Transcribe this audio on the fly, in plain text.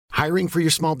Hiring for your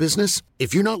small business?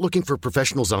 If you're not looking for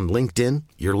professionals on LinkedIn,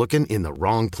 you're looking in the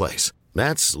wrong place.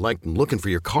 That's like looking for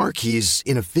your car keys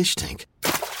in a fish tank.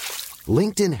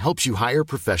 LinkedIn helps you hire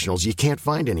professionals you can't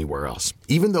find anywhere else,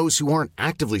 even those who aren't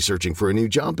actively searching for a new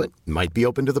job but might be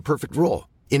open to the perfect role.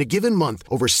 In a given month,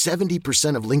 over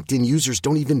 70% of LinkedIn users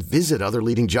don't even visit other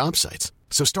leading job sites.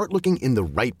 So start looking in the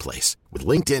right place. With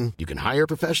LinkedIn, you can hire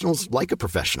professionals like a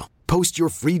professional. Post your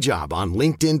free job on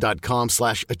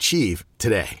linkedin.com/achieve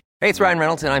today. Hey, it's Ryan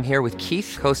Reynolds, and I'm here with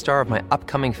Keith, co-star of my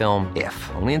upcoming film,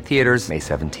 If, only in theaters May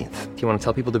 17th. Do you want to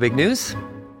tell people the big news?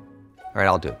 All right,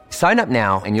 I'll do it. Sign up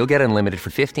now and you'll get unlimited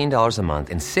for $15 a month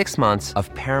and 6 months of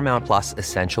Paramount Plus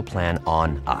Essential Plan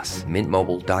on us.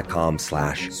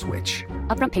 MintMobile.com/switch.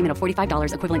 Upfront payment of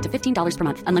 $45 equivalent to $15 per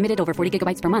month. Unlimited over 40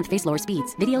 gigabytes per month. Face lower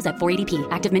speeds. Videos at 480p.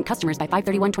 Active Mint customers by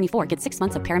 531.24 get 6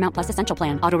 months of Paramount Plus Essential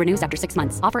Plan. Auto renews after 6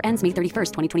 months. Offer ends May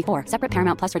 31st, 2024. Separate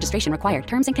Paramount Plus registration required.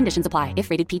 Terms and conditions apply if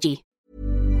rated PG.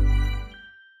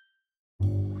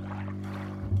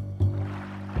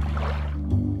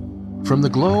 From the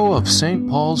glow of St.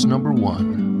 Paul's number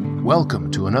 1, welcome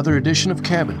to another edition of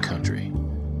Cabin Country.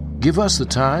 Give us the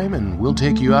time and we'll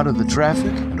take you out of the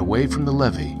traffic and away from the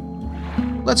levee.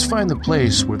 Let's find the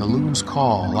place where the loons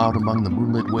call out among the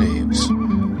moonlit waves,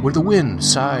 where the wind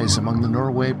sighs among the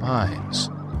Norway pines.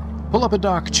 Pull up a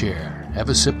dock chair, have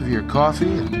a sip of your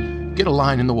coffee, and get a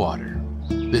line in the water.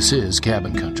 This is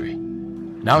Cabin Country.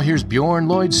 Now here's Bjorn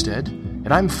Lloydstead,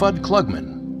 and I'm Fudd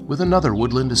Klugman with another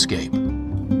Woodland Escape.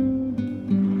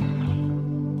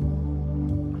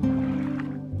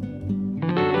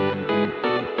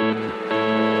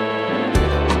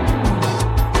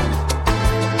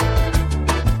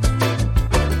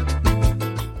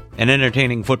 An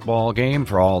entertaining football game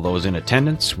for all those in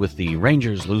attendance, with the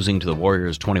Rangers losing to the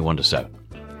Warriors 21-7.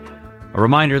 A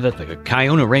reminder that the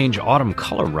Kiona Range Autumn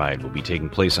Color Ride will be taking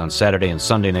place on Saturday and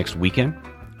Sunday next weekend.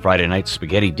 Friday night's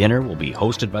spaghetti dinner will be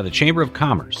hosted by the Chamber of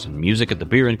Commerce, and music at the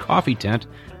Beer and Coffee tent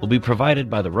will be provided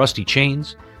by the Rusty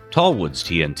Chains, Tallwoods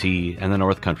TNT, and the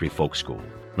North Country Folk School.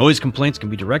 Noise complaints can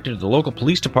be directed at the local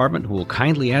police department, who will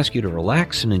kindly ask you to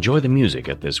relax and enjoy the music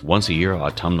at this once-a-year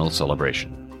autumnal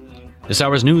celebration. This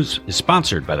hour's news is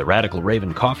sponsored by the Radical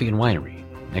Raven Coffee and Winery.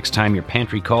 Next time your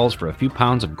pantry calls for a few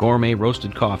pounds of gourmet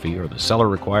roasted coffee, or the cellar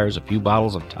requires a few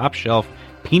bottles of top-shelf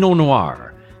Pinot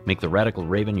Noir, make the Radical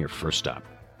Raven your first stop.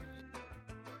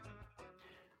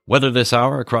 Weather this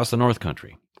hour across the North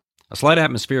Country. A slight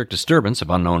atmospheric disturbance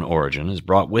of unknown origin has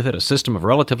brought with it a system of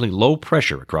relatively low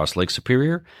pressure across Lake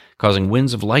Superior, causing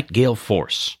winds of light gale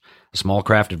force. A small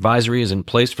craft advisory is in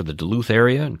place for the Duluth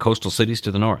area and coastal cities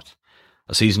to the north.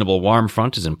 A seasonable warm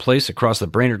front is in place across the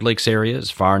Brainerd Lakes area as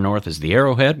far north as the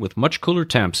Arrowhead, with much cooler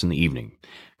temps in the evening.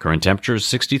 Current temperature is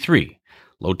 63.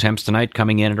 Low temps tonight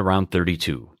coming in at around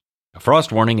 32. A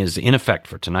frost warning is in effect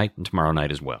for tonight and tomorrow night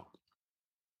as well.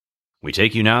 We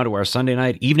take you now to our Sunday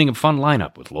night evening of fun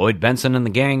lineup with Lloyd Benson and the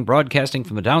gang broadcasting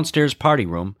from the downstairs party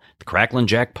room, the Cracklin'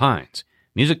 Jack Pines.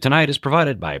 Music tonight is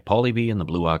provided by Paulie B and the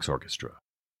Blue Ox Orchestra.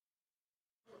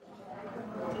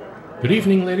 Good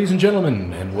evening, ladies and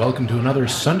gentlemen, and welcome to another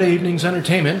Sunday evening's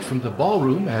entertainment from the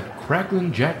ballroom at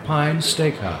Cracklin' Jack Pines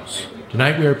Steakhouse.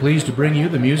 Tonight we are pleased to bring you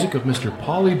the music of Mr.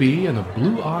 Paulie B and the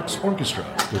Blue Ox Orchestra,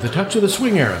 with a touch of the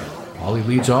swing era. Paulie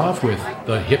leads off with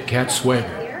the Hip Cat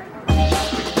Swagger.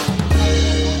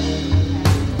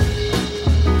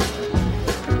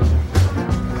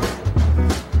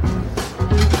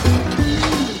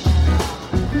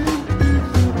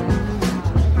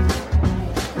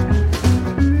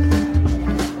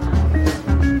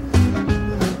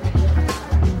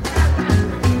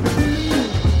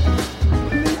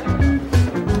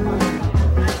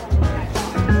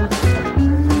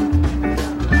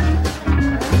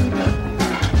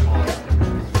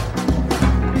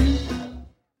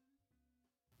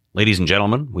 Ladies and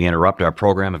gentlemen, we interrupt our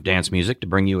program of dance music to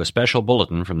bring you a special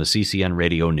bulletin from the CCN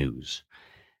Radio News.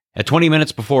 At 20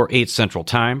 minutes before 8 Central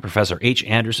Time, Professor H.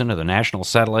 Anderson of the National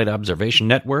Satellite Observation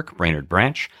Network, Brainerd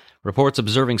Branch, reports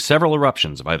observing several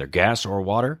eruptions of either gas or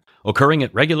water occurring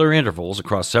at regular intervals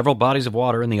across several bodies of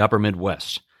water in the upper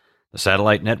Midwest. The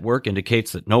satellite network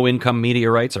indicates that no income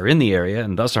meteorites are in the area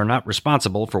and thus are not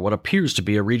responsible for what appears to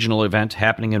be a regional event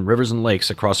happening in rivers and lakes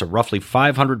across a roughly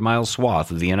 500-mile swath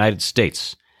of the United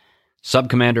States.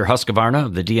 Subcommander Husqvarna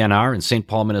of the DNR in St.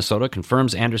 Paul, Minnesota,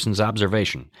 confirms Anderson's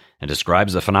observation and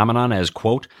describes the phenomenon as,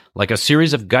 quote, like a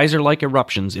series of geyser-like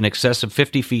eruptions in excess of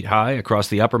 50 feet high across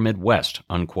the upper Midwest,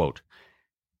 unquote.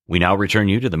 We now return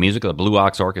you to the music of the Blue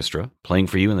Ox Orchestra, playing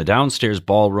for you in the downstairs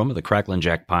ballroom of the Cracklin'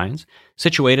 Jack Pines,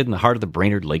 situated in the heart of the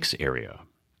Brainerd Lakes area.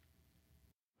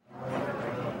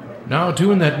 Now a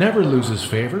tune that never loses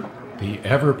favor, the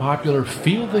ever-popular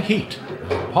Feel the Heat,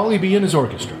 Pauly B and his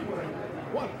orchestra.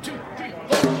 1, 2, 3,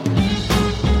 4.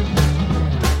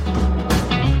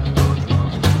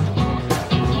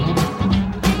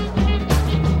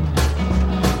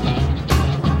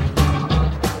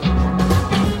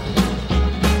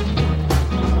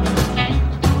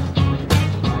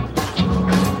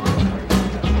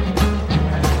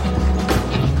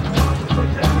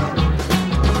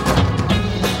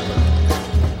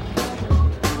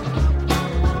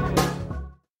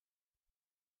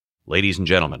 Ladies and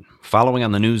gentlemen, following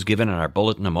on the news given in our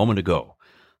bulletin a moment ago,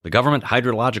 the Government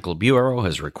Hydrological Bureau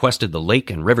has requested the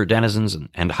lake and river denizens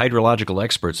and hydrological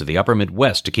experts of the upper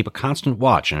Midwest to keep a constant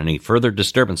watch on any further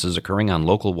disturbances occurring on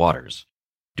local waters.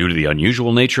 Due to the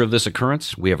unusual nature of this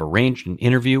occurrence, we have arranged an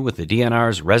interview with the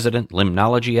DNR's resident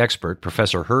limnology expert,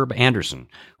 Professor Herb Anderson,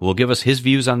 who will give us his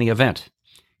views on the event.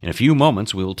 In a few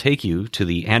moments, we will take you to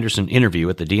the Anderson interview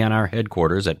at the DNR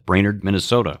headquarters at Brainerd,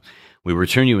 Minnesota. We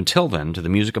return you until then to the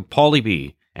music of Pauly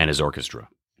B and his orchestra.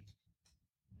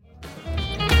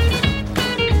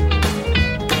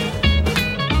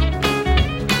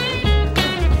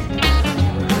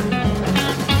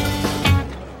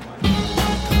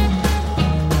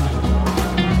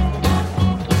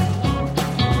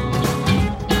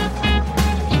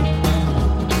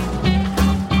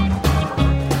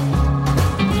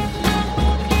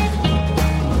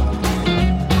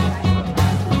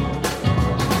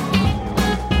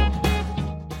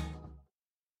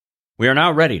 We are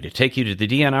now ready to take you to the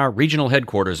DNR regional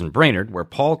headquarters in Brainerd, where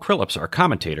Paul Krilips, our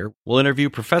commentator, will interview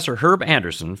Professor Herb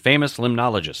Anderson, famous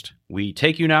limnologist. We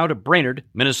take you now to Brainerd,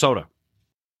 Minnesota.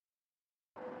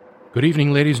 Good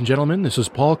evening, ladies and gentlemen. This is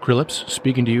Paul Krilips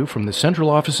speaking to you from the central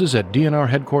offices at DNR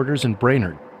headquarters in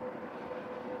Brainerd.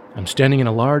 I'm standing in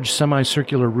a large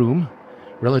semicircular room,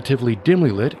 relatively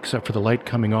dimly lit except for the light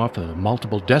coming off the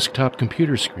multiple desktop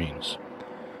computer screens.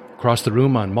 Across the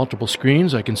room on multiple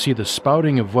screens, I can see the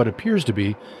spouting of what appears to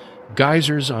be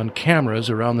geysers on cameras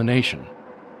around the nation.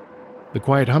 The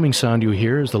quiet humming sound you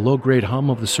hear is the low-grade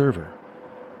hum of the server.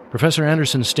 Professor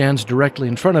Anderson stands directly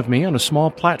in front of me on a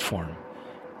small platform,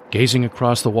 gazing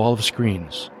across the wall of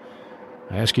screens.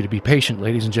 I ask you to be patient,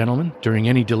 ladies and gentlemen, during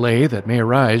any delay that may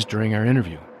arise during our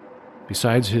interview.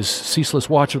 Besides his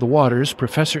ceaseless watch of the waters,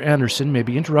 Professor Anderson may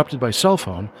be interrupted by cell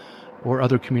phone or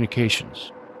other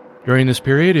communications. During this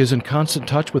period, he is in constant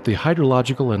touch with the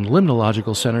hydrological and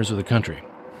limnological centers of the country.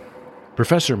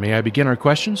 Professor, may I begin our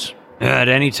questions? At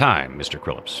any time, Mr.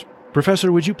 Krilips.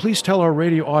 Professor, would you please tell our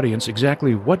radio audience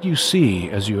exactly what you see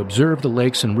as you observe the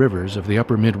lakes and rivers of the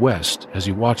upper Midwest as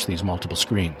you watch these multiple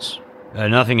screens?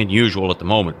 Nothing unusual at the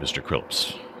moment, Mr.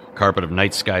 Krilips. A carpet of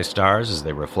night sky stars as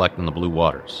they reflect in the blue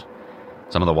waters.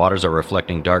 Some of the waters are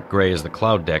reflecting dark gray as the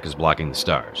cloud deck is blocking the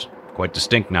stars. Quite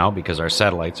distinct now because our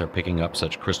satellites are picking up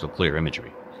such crystal clear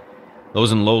imagery.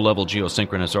 Those in low-level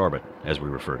geosynchronous orbit, as we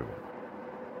refer to it.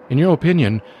 In your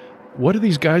opinion, what do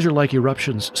these geyser-like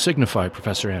eruptions signify,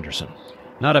 Professor Anderson?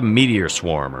 Not a meteor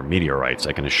swarm or meteorites,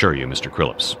 I can assure you, Mr.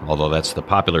 Krilips, although that's the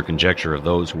popular conjecture of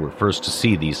those who were first to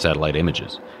see these satellite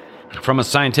images. From a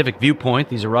scientific viewpoint,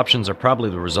 these eruptions are probably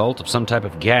the result of some type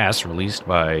of gas released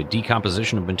by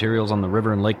decomposition of materials on the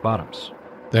river and lake bottoms.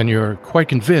 Then you're quite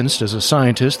convinced as a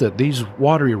scientist that these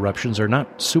water eruptions are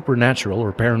not supernatural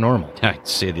or paranormal. I'd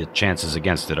say the chances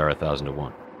against it are 1,000 to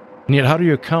 1. And yet how do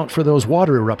you account for those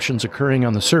water eruptions occurring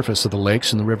on the surface of the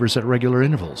lakes and the rivers at regular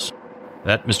intervals?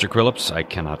 That, Mr. Krilips, I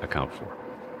cannot account for.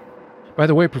 By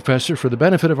the way, Professor, for the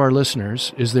benefit of our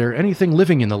listeners, is there anything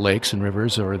living in the lakes and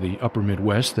rivers or the upper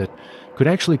Midwest that could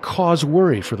actually cause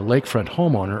worry for the lakefront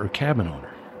homeowner or cabin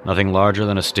owner? Nothing larger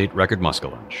than a state record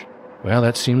muskellunge. Well,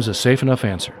 that seems a safe enough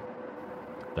answer.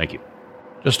 Thank you.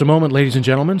 Just a moment, ladies and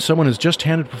gentlemen. Someone has just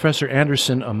handed Professor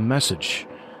Anderson a message.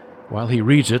 While he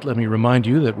reads it, let me remind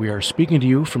you that we are speaking to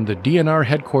you from the DNR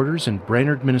headquarters in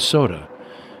Brainerd, Minnesota,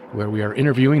 where we are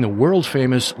interviewing the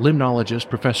world-famous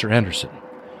limnologist, Professor Anderson.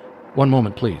 One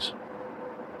moment, please.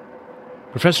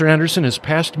 Professor Anderson has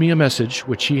passed me a message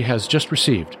which he has just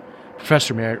received.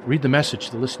 Professor, may I read the message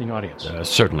to the listening audience?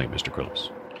 Certainly, Mr. Krilips.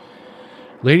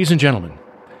 Ladies and gentlemen,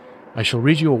 I shall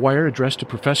read you a wire addressed to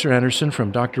Professor Anderson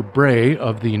from Dr. Bray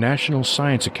of the National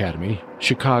Science Academy,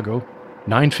 Chicago,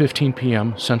 9:15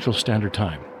 p.m. Central Standard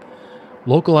Time.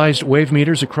 Localized wave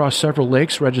meters across several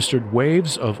lakes registered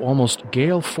waves of almost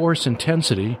gale force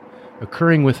intensity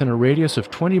occurring within a radius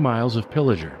of 20 miles of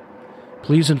Pillager.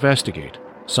 Please investigate.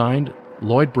 Signed,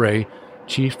 Lloyd Bray,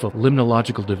 Chief of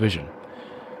Limnological Division.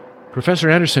 Professor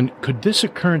Anderson, could this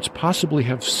occurrence possibly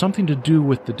have something to do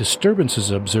with the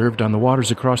disturbances observed on the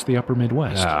waters across the upper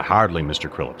Midwest? Hardly, Mr.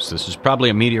 Krillips. This is probably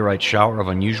a meteorite shower of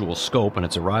unusual scope, and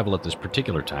its arrival at this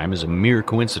particular time is a mere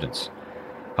coincidence.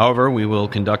 However, we will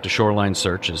conduct a shoreline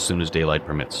search as soon as daylight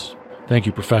permits. Thank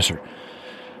you, Professor.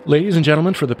 Ladies and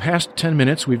gentlemen, for the past 10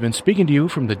 minutes, we've been speaking to you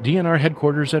from the DNR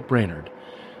headquarters at Brainerd,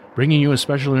 bringing you a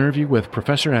special interview with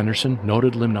Professor Anderson,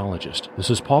 noted limnologist. This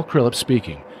is Paul Krillips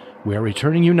speaking. We are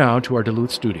returning you now to our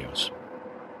Duluth studios.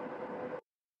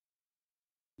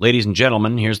 Ladies and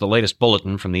gentlemen, here's the latest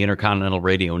bulletin from the Intercontinental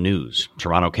Radio News,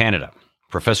 Toronto, Canada.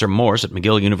 Professor Morse at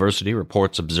McGill University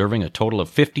reports observing a total of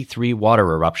 53 water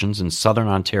eruptions in southern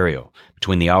Ontario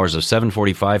between the hours of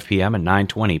 7:45 p.m. and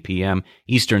 9:20 p.m.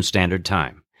 Eastern Standard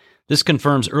Time. This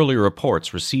confirms earlier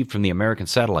reports received from the American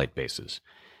satellite bases.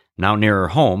 Now nearer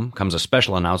home comes a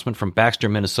special announcement from Baxter,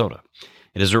 Minnesota.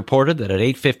 It is reported that at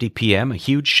 8:50 p.m., a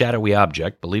huge shadowy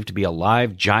object, believed to be a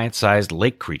live, giant-sized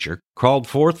lake creature, crawled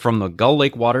forth from the Gull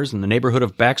Lake waters in the neighborhood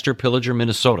of Baxter, Pillager,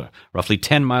 Minnesota, roughly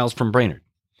 10 miles from Brainerd.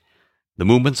 The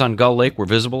movements on Gull Lake were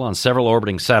visible on several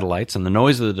orbiting satellites, and the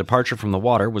noise of the departure from the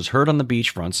water was heard on the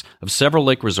beach fronts of several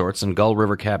lake resorts and Gull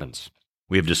River cabins.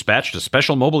 We have dispatched a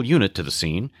special mobile unit to the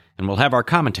scene, and will have our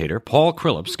commentator, Paul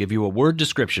Krillips, give you a word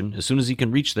description as soon as he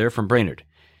can reach there from Brainerd.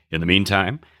 In the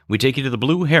meantime, we take you to the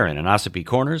Blue Heron in Ossipee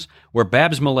Corners, where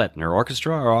Babs Millette and her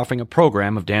orchestra are offering a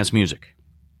program of dance music.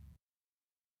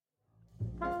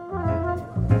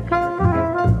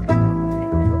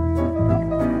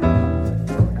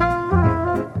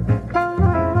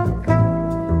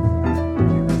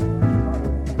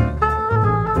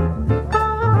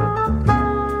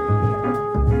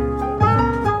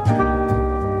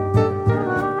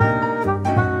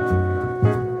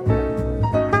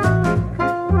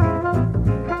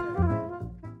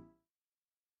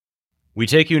 We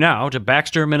take you now to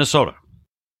Baxter, Minnesota.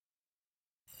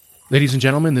 Ladies and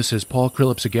gentlemen, this is Paul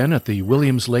Krillips again at the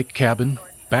Williams Lake Cabin,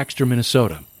 Baxter,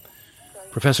 Minnesota.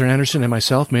 Professor Anderson and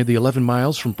myself made the 11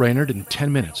 miles from Brainerd in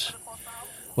 10 minutes.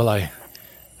 Well, I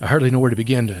hardly know where to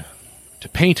begin to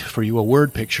paint for you a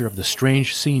word picture of the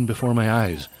strange scene before my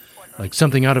eyes, like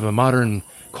something out of a modern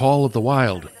Call of the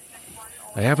Wild.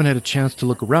 I haven't had a chance to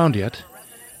look around yet.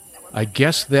 I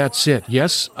guess that's it.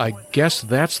 Yes, I guess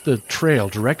that's the trail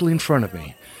directly in front of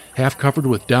me, half covered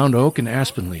with downed oak and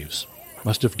aspen leaves.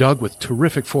 Must have dug with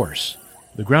terrific force.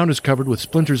 The ground is covered with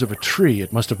splinters of a tree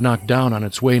it must have knocked down on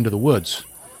its way into the woods.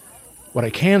 What I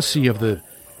can see of the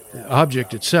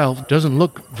object itself doesn't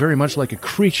look very much like a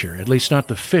creature, at least not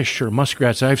the fish or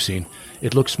muskrats I've seen.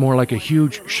 It looks more like a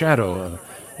huge shadow.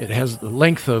 It has the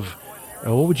length of...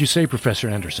 what would you say, Professor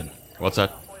Anderson? What's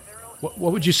that?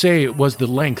 What would you say was the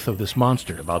length of this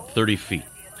monster? About 30 feet.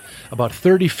 About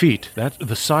 30 feet. That's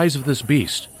the size of this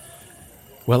beast.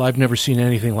 Well, I've never seen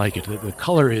anything like it. The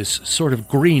color is sort of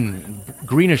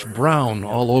greenish-brown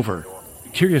all over.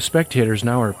 Curious spectators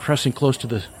now are pressing close to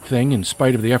the thing in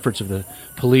spite of the efforts of the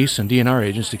police and DNR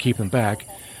agents to keep them back.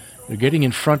 They're getting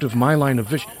in front of my line of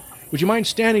vision. Would you mind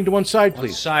standing to one side,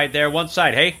 please? One side there, one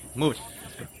side. Hey, move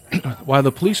it. While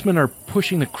the policemen are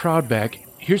pushing the crowd back,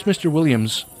 here's Mr.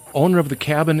 Williams, owner of the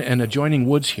cabin and adjoining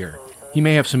woods here. He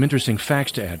may have some interesting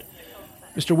facts to add.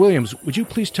 Mr. Williams, would you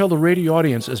please tell the radio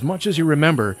audience as much as you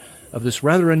remember of this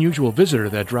rather unusual visitor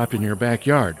that dropped in your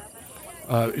backyard?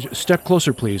 Step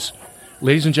closer, please.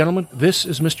 Ladies and gentlemen, this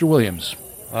is Mr. Williams.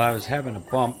 Well, I was having a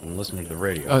bump and listening to the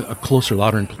radio. Closer,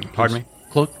 louder, and please. Pardon me?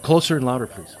 Closer and louder,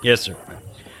 please. Yes, sir.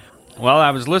 Well,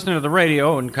 I was listening to the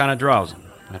radio and kind of drowsing.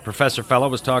 That professor fellow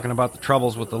was talking about the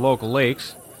troubles with the local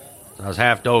lakes. So I was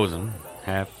half dozing,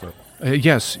 half...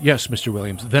 Yes, Mr.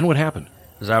 Williams. Then what happened?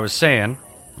 As I was saying,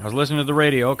 I was listening to the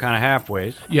radio kind of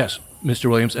halfways. Yes, Mr.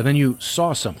 Williams, and then you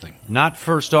saw something. Not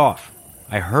first off.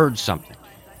 I heard something.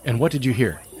 And what did you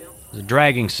hear? It was a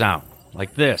dragging sound,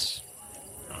 like this.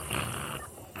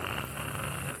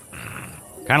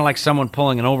 Kind of like someone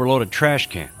pulling an overloaded trash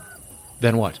can.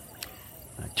 Then what?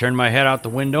 I turned my head out the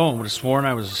window and would have sworn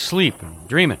I was asleep and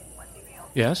dreaming.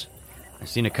 Yes? I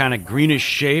seen a kind of greenish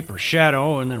shape or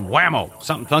shadow, and then whammo,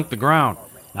 something thunked the ground.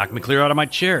 Knocked me clear out of my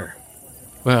chair.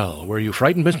 Well, were you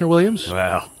frightened, Mr. Williams?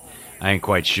 Well, I ain't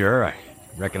quite sure. I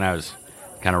reckon I was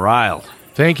kind of riled.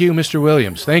 Thank you, Mr.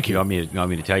 Williams. Thank you. You want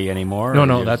me to tell you any more?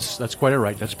 No, that's quite all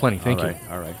right. That's plenty. Thank you.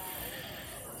 All right.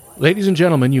 Ladies and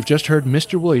gentlemen, you've just heard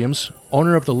Mr. Williams,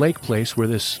 owner of the lake place where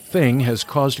this thing has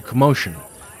caused a commotion.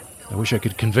 I wish I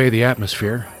could convey the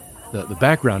atmosphere, the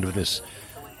background of this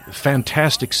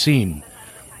fantastic scene.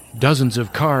 Dozens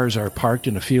of cars are parked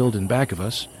in a field in back of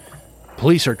us.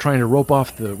 Police are trying to rope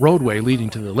off the roadway leading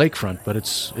to the lakefront, but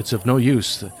it's of no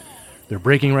use. They're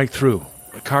breaking right through.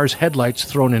 The car's headlights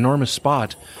throw an enormous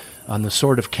spot on the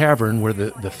sort of cavern where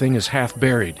the thing is half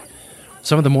buried.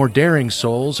 Some of the more daring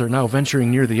souls are now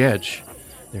venturing near the edge.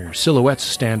 Their silhouettes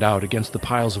stand out against the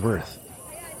piles of earth.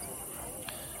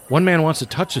 One man wants to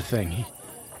touch the thing.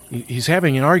 He's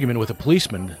having an argument with a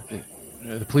policeman.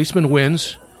 The policeman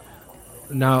wins.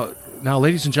 Now,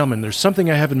 ladies and gentlemen, there's something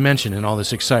I haven't mentioned in all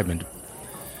this excitement,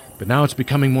 but now it's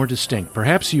becoming more distinct.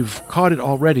 Perhaps you've caught it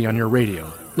already on your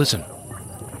radio. Listen.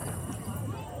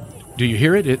 Do you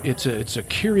hear it? It's a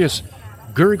curious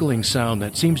gurgling sound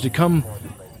that seems to come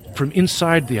from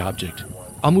inside the object.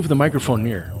 I'll move the microphone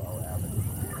near.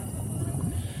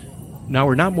 Now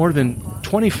we're not more than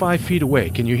 25 feet away.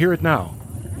 Can you hear it now?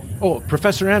 Oh,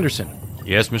 Professor Anderson.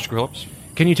 Yes, Mr. Phillips?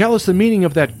 Can you tell us the meaning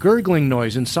of that gurgling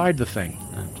noise inside the thing?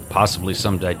 Possibly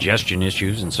some digestion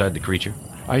issues inside the creature.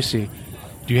 I see.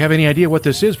 Do you have any idea what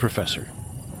this is, Professor?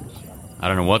 I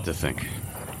don't know what to think.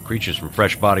 Creatures from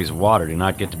fresh bodies of water do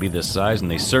not get to be this size, and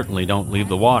they certainly don't leave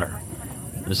the water.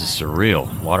 This is surreal.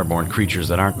 Waterborne creatures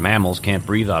that aren't mammals can't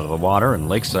breathe out of the water, and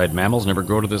lakeside mammals never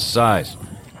grow to this size.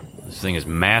 This thing is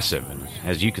massive, and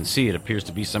as you can see, it appears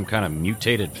to be some kind of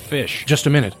mutated fish. Just a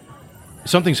minute.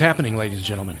 Something's happening, ladies and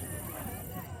gentlemen.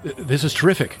 This is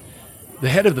terrific. The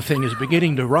head of the thing is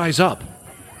beginning to rise up.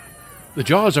 The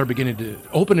jaws are beginning to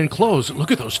open and close.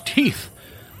 Look at those teeth.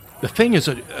 The thing is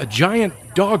a giant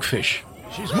dogfish.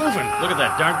 She's moving. Look at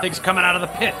that darn thing's coming out of the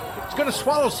pit. It's going to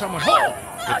swallow someone. Hold!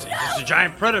 It's a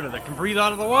giant predator that can breathe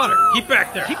out of the water. Keep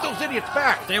back there. Keep those idiots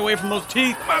back. Stay away from those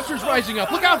teeth. The monster's rising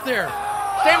up. Look out there.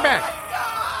 Stand back.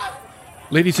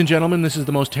 Ladies and gentlemen, this is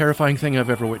the most terrifying thing I've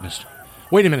ever witnessed.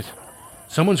 Wait a minute.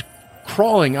 Someone's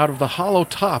crawling out of the hollow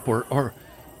top, or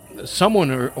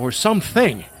someone or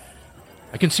something.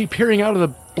 I can see peering out of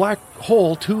the black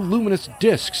hole 2 luminous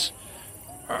discs.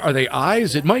 Are they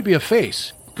eyes? It might be a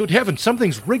face. Good heavens,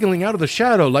 something's wriggling out of the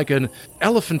shadow like an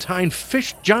elephantine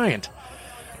fish giant.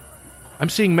 I'm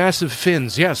seeing massive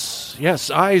fins. Yes,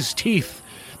 eyes, teeth.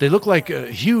 They look like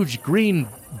huge green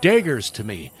daggers to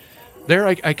me. There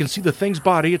I can see the thing's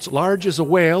body. It's large as a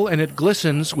whale, and it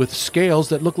glistens with scales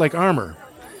that look like armor.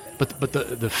 But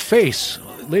the face,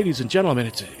 ladies and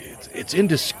gentlemen, it's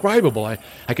indescribable.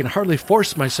 I can hardly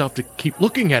force myself to keep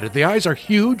looking at it. The eyes are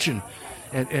huge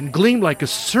and gleam like a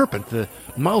serpent. The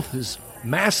mouth is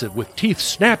massive, with teeth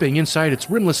snapping inside its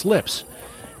rimless lips.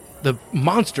 The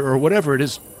monster, or whatever it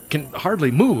is, can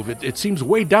hardly move. It seems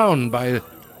weighed down by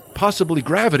possibly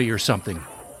gravity or something.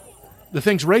 The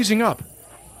thing's raising up.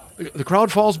 The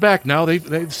crowd falls back now.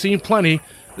 They've seen plenty.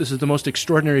 This is the most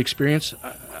extraordinary experience.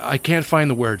 I can't find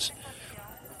the words.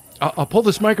 I'll pull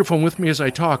this microphone with me as I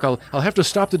talk. I'll have to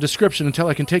stop the description until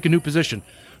I can take a new position.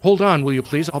 Hold on, will you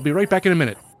please? I'll be right back in a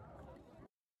minute.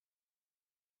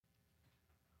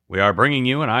 We are bringing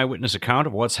you an eyewitness account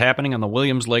of what's happening on the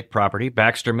Williams Lake property,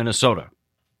 Baxter, Minnesota.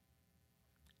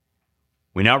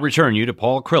 We now return you to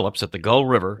Paul Krilips at the Gull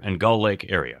River and Gull Lake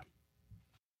area.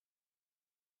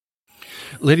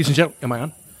 Ladies and gentlemen, am I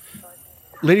on?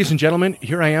 Ladies and gentlemen,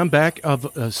 here I am back of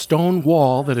a stone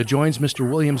wall that adjoins Mr.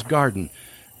 Williams' garden.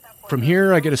 From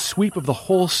here, I get a sweep of the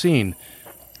whole scene.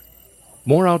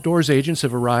 More outdoors agents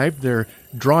have arrived. They're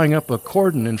drawing up a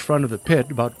cordon in front of the pit,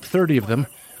 about 30 of them.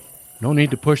 No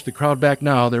need to push the crowd back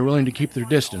now. They're willing to keep their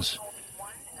distance.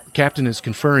 The captain is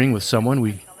conferring with someone.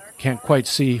 We can't quite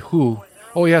see who.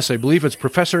 Oh, yes, I believe it's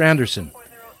Professor Anderson.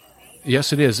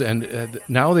 Yes, it is, and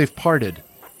now they've parted.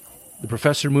 The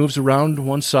professor moves around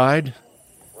one side,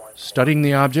 studying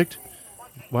the object,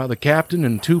 while the captain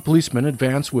and 2 policemen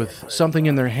advance with something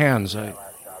in their hands. I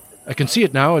can see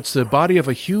it now. It's the body of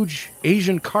a huge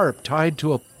Asian carp tied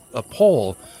to a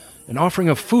pole, an offering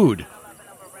of food.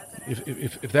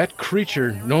 If that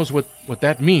creature knows what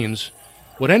that means,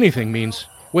 what anything means...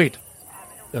 Wait,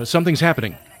 something's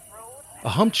happening. A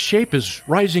humped shape is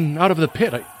rising out of the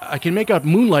pit. I can make out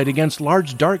moonlight against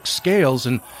large dark scales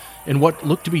and what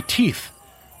look to be teeth.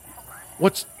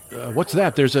 What's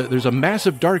that? There's a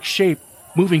massive dark shape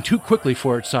moving too quickly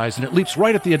for its size, and it leaps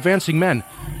right at the advancing men.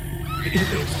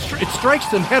 It strikes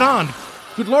them head on.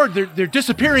 Good Lord, they're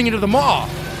disappearing into the maw.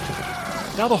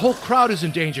 Now the whole crowd is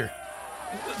in danger.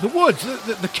 The woods,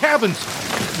 the cabins,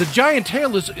 the giant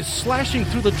tail is slashing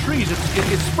through the trees.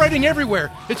 It's spreading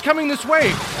everywhere. It's coming this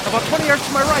way, about 20 yards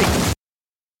to my right.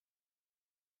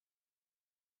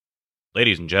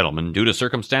 Ladies and gentlemen, due to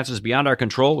circumstances beyond our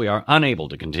control, we are unable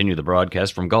to continue the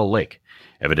broadcast from Gull Lake.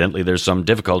 Evidently, there's some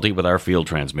difficulty with our field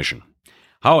transmission.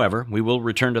 However, we will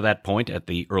return to that point at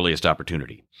the earliest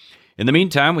opportunity. In the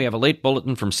meantime, we have a late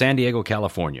bulletin from San Diego,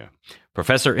 California.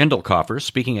 Professor Indelkoffer,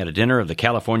 speaking at a dinner of the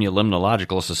California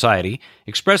Limnological Society,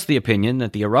 expressed the opinion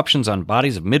that the eruptions on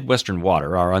bodies of Midwestern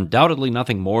water are undoubtedly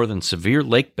nothing more than severe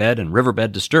lake bed and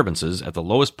riverbed disturbances at the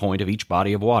lowest point of each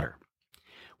body of water.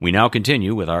 We now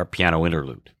continue with our piano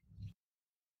interlude.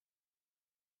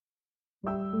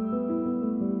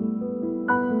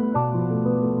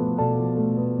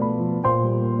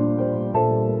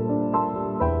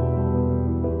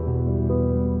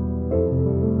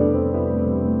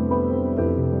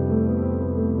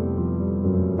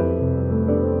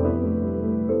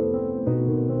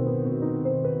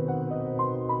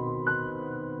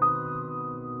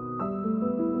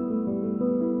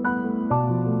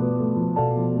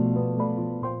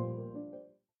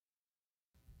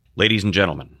 Ladies and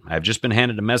gentlemen, I have just been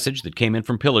handed a message that came in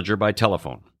from Pillager by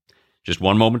telephone. Just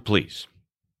one moment, please.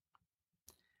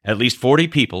 At least 40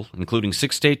 people, including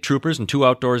 6 state troopers and 2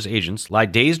 outdoors agents, lie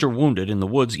dazed or wounded in the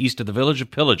woods east of the village of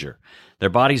Pillager, their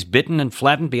bodies bitten and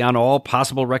flattened beyond all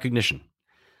possible recognition.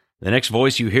 The next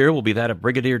voice you hear will be that of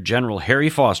Brigadier General Harry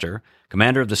Foster,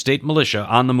 commander of the state militia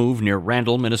on the move near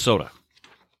Randall, Minnesota.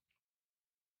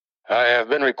 I have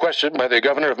been requested by the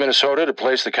governor of Minnesota to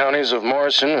place the counties of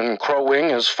Morrison and Crow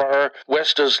Wing as far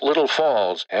west as Little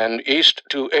Falls and east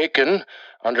to Aiken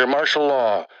under martial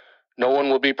law. No one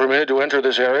will be permitted to enter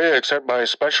this area except by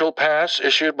special pass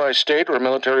issued by state or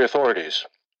military authorities.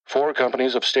 4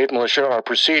 companies of state militia are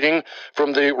proceeding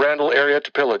from the Randall area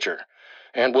to Pillager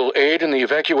and will aid in the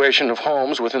evacuation of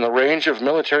homes within the range of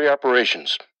military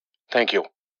operations. Thank you.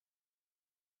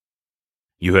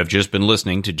 You have just been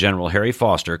listening to General Harry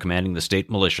Foster commanding the state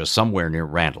militia somewhere near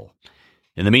Randall.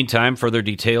 In the meantime, further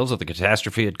details of the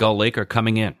catastrophe at Gull Lake are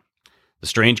coming in. The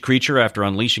strange creature, after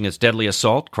unleashing its deadly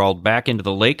assault, crawled back into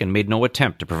the lake and made no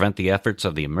attempt to prevent the efforts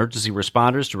of the emergency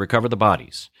responders to recover the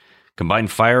bodies. Combined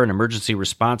fire and emergency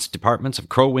response departments of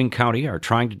Crow Wing County are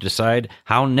trying to decide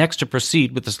how next to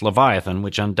proceed with this leviathan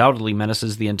which undoubtedly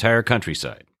menaces the entire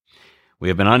countryside. We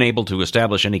have been unable to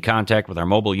establish any contact with our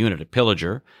mobile unit at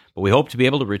Pillager, but we hope to be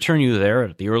able to return you there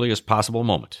at the earliest possible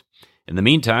moment. In the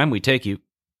meantime, we take you...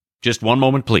 Just one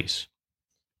moment, please.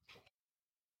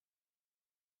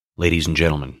 Ladies and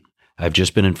gentlemen, I have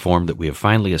just been informed that we have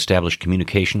finally established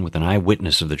communication with an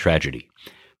eyewitness of the tragedy.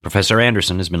 Professor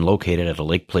Anderson has been located at a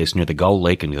lake place near the Gull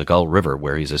Lake and the Gull River,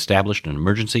 where he has established an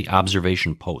emergency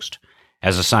observation post.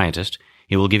 As a scientist,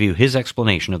 he will give you his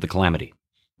explanation of the calamity.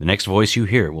 The next voice you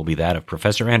hear will be that of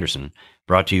Professor Anderson,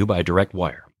 brought to you by Direct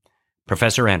Wire.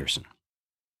 Professor Anderson.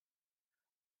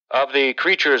 Of the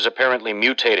creatures apparently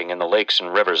mutating in the lakes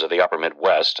and rivers of the upper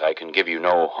Midwest, I can give you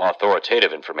no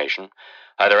authoritative information,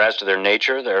 either as to their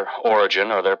nature, their origin,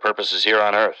 or their purposes here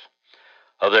on Earth.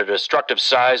 Of their destructive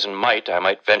size and might, I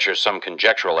might venture some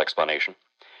conjectural explanation.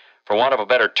 For want of a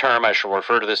better term, I shall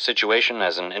refer to this situation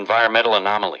as an environmental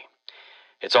anomaly.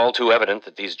 It's all too evident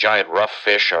that these giant rough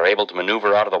fish are able to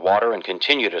maneuver out of the water and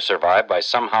continue to survive by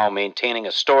somehow maintaining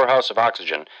a storehouse of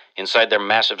oxygen inside their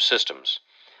massive systems.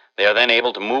 They are then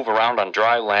able to move around on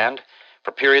dry land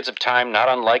for periods of time not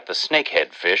unlike the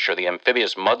snakehead fish or the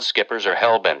amphibious mud skippers or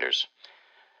hellbenders.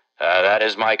 That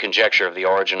is my conjecture of the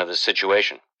origin of this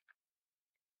situation.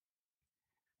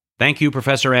 Thank you,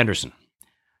 Professor Anderson.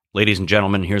 Ladies and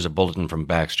gentlemen, here's a bulletin from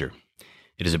Baxter.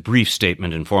 It is a brief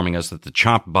statement informing us that the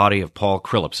chopped body of Paul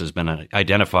Krilips has been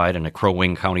identified in a Crow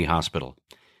Wing County hospital.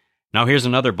 Now here's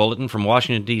another bulletin from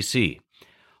Washington, D.C.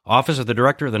 Office of the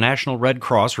Director of the National Red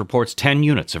Cross reports 10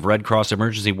 units of Red Cross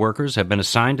emergency workers have been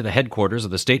assigned to the headquarters of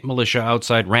the state militia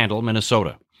outside Randall,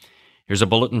 Minnesota. Here's a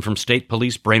bulletin from State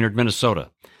Police Brainerd,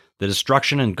 Minnesota. The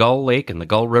destruction in Gull Lake and the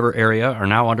Gull River area are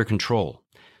now under control.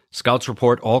 Scouts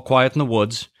report all quiet in the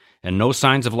woods and no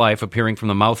signs of life appearing from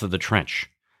the mouth of the trench.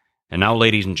 And now,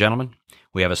 ladies and gentlemen,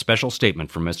 we have a special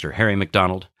statement from Mr. Harry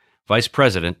McDonald, Vice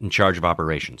President in charge of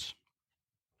operations.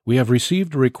 We have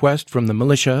received a request from the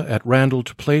militia at Randall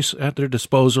to place at their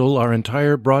disposal our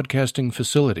entire broadcasting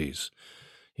facilities.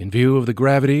 In view of the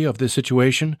gravity of the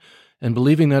situation, and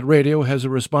believing that radio has a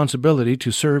responsibility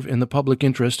to serve in the public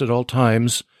interest at all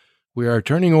times, we are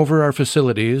turning over our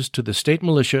facilities to the state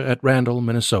militia at Randall,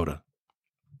 Minnesota.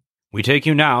 We take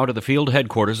you now to the field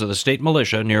headquarters of the state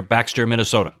militia near Baxter,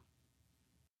 Minnesota.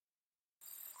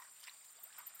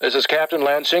 This is Captain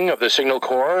Lansing of the Signal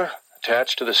Corps,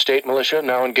 attached to the state militia,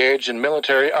 now engaged in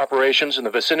military operations in the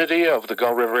vicinity of the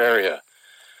Gull River area.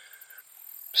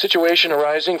 Situation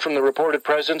arising from the reported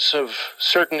presence of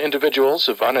certain individuals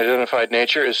of unidentified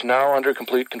nature is now under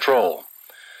complete control.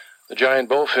 The giant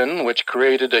bowfin, which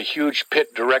created a huge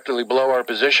pit directly below our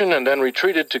position and then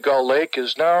retreated to Gull Lake,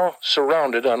 is now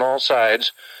surrounded on all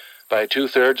sides by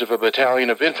 2/3 of a battalion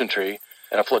of infantry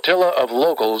and a flotilla of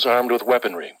locals armed with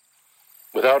weaponry.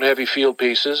 without heavy field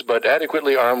pieces, but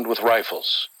adequately armed with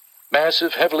rifles.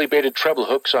 Massive, heavily baited treble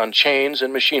hooks on chains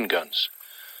and machine guns.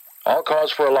 All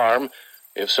cause for alarm,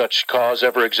 if such cause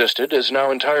ever existed, is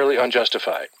now entirely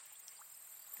unjustified.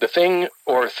 The thing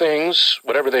or things,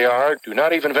 whatever they are, do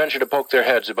not even venture to poke their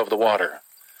heads above the water.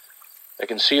 I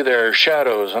can see their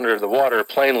shadows under the water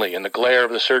plainly in the glare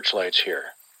of the searchlights here.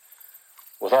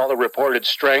 With all the reported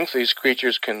strength, these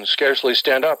creatures can scarcely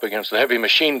stand up against the heavy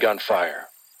machine gun fire.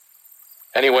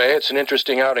 Anyway, it's an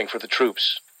interesting outing for the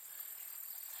troops.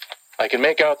 I can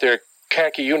make out their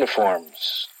khaki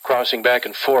uniforms crossing back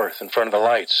and forth in front of the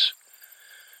lights.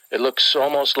 It looks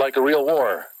almost like a real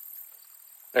war.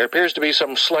 There appears to be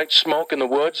some slight smoke in the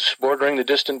woods bordering the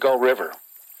distant Gull River.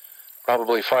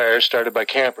 Probably fires started by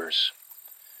campers.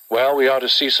 Well, we ought to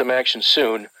see some action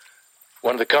soon.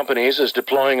 One of the companies is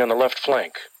deploying on the left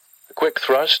flank. A quick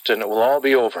thrust and it will all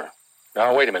be over.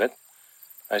 Now, wait a minute.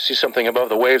 I see something above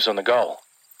the waves on the Gull.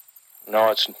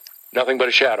 No, it's nothing but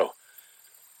a shadow.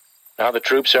 Now the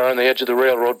troops are on the edge of the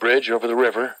railroad bridge over the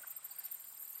river.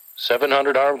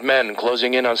 700 armed men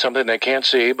closing in on something they can't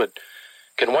see, but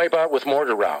can wipe out with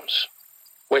mortar rounds.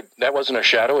 Wait, that wasn't a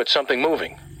shadow, it's something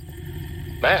moving.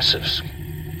 Massive.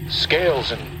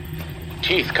 Scales and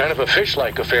teeth, kind of a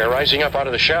fish-like affair rising up out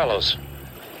of the shallows.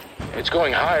 It's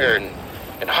going higher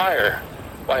and higher.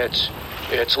 Why,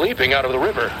 it's leaping out of the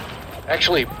river.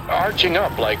 Actually arching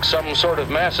up like some sort of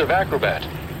massive acrobat.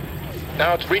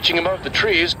 Now it's reaching above the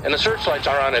trees, and the searchlights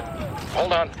are on it.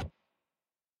 Hold on.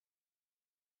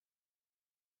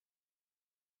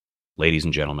 Ladies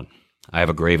and gentlemen, I have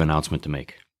a grave announcement to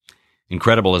make.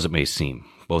 Incredible as it may seem,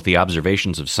 both the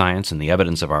observations of science and the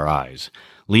evidence of our eyes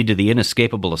lead to the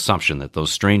inescapable assumption that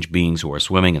those strange beings who are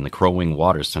swimming in the Crow Wing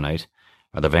waters tonight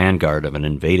are the vanguard of an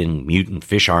invading mutant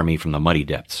fish army from the muddy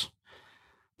depths.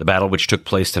 The battle which took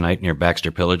place tonight near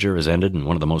Baxter Pillager has ended in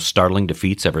one of the most startling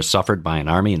defeats ever suffered by an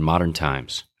army in modern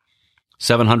times.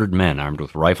 700 men armed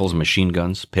with rifles and machine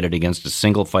guns pitted against a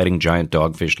single fighting giant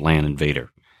dogfish land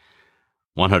invader.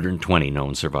 120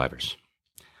 known survivors.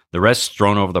 The rest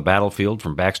thrown over the battlefield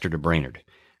from Baxter to Brainerd,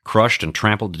 crushed and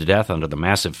trampled to death under the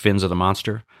massive fins of the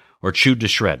monster, or chewed to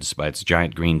shreds by its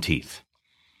giant green teeth.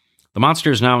 The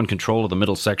monster is now in control of the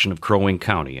middle section of Crow Wing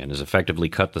County and has effectively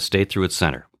cut the state through its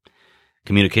center.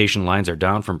 Communication lines are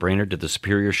down from Brainerd to the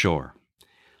Superior Shore.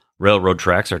 Railroad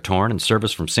tracks are torn and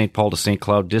service from St. Paul to St.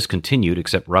 Cloud discontinued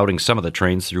except routing some of the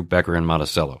trains through Becker and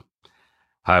Monticello.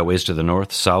 Highways to the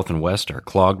north, south, and west are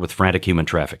clogged with frantic human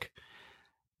traffic.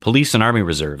 Police and Army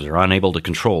reserves are unable to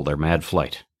control their mad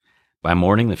flight. By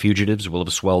morning, the fugitives will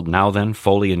have swelled now then,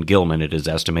 Foley and Gilman, it is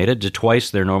estimated, to twice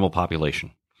their normal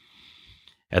population.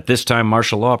 At this time,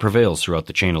 martial law prevails throughout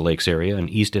the Chain of Lakes area and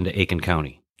east into Aiken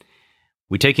County.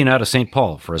 We take you now to St.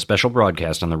 Paul for a special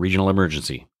broadcast on the regional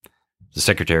emergency. The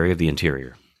Secretary of the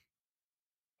Interior.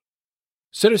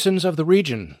 Citizens of the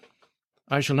region,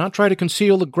 I shall not try to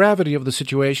conceal the gravity of the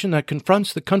situation that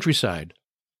confronts the countryside,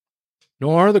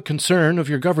 nor the concern of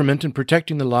your government in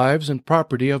protecting the lives and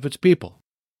property of its people.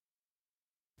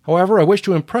 However, I wish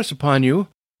to impress upon you,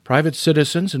 private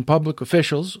citizens and public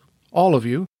officials, all of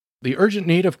you, the urgent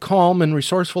need of calm and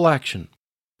resourceful action.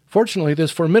 Fortunately,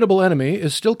 this formidable enemy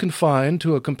is still confined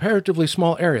to a comparatively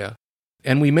small area,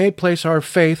 and we may place our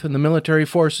faith in the military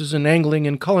forces and angling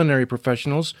and culinary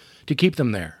professionals to keep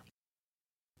them there.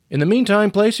 In the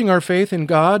meantime, placing our faith in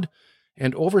God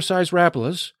and oversized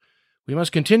Rapalas, we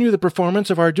must continue the performance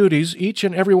of our duties, each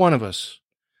and every one of us,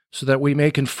 so that we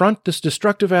may confront this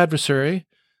destructive adversary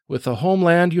with the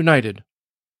homeland united,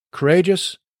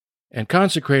 courageous, and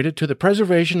consecrated to the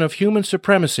preservation of human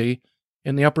supremacy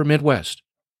in the upper Midwest.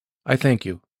 I thank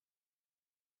you.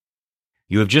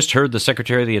 You have just heard the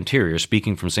Secretary of the Interior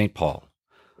speaking from St. Paul.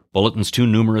 Bulletins too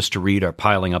numerous to read are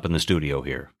piling up in the studio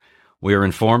here. We are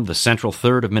informed the central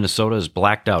third of Minnesota is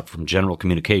blacked out from general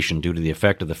communication due to the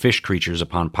effect of the fish creatures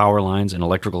upon power lines and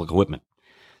electrical equipment.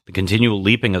 The continual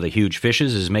leaping of the huge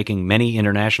fishes is making many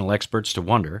international experts to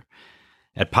wonder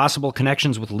at possible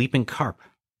connections with leaping carp.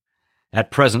 At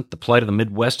present, the plight of the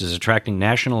Midwest is attracting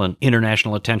national and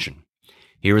international attention.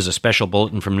 Here is a special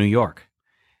bulletin from New York.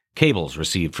 Cables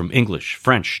received from English,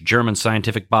 French, German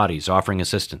scientific bodies offering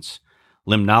assistance.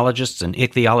 Limnologists and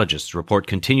ichthyologists report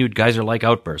continued geyser-like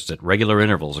outbursts at regular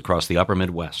intervals across the upper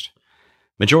Midwest.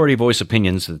 Majority voice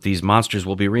opinions that these monsters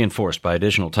will be reinforced by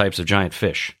additional types of giant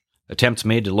fish. Attempts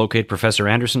made to locate Professor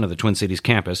Anderson of the Twin Cities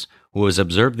campus, who has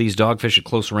observed these dogfish at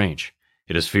close range.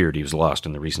 It is feared he was lost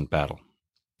in the recent battle.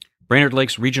 Brainerd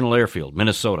Lakes Regional Airfield,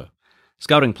 Minnesota.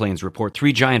 Scouting planes report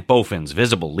 3 giant bowfins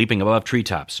visible leaping above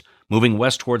treetops, moving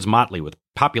west towards Motley with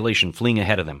population fleeing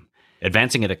ahead of them.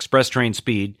 Advancing at express train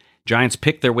speed, giants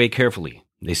pick their way carefully,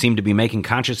 They seem to be making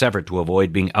conscious effort to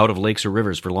avoid being out of lakes or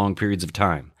rivers for long periods of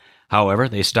time. However,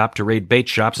 they stop to raid bait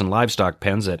shops and livestock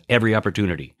pens at every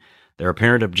opportunity. Their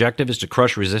apparent objective is to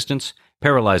crush resistance,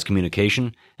 paralyze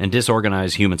communication, and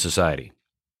disorganize human society.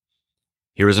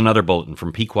 Here is another bulletin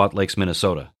from Pequot Lakes,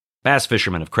 Minnesota. Bass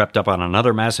fishermen have crept up on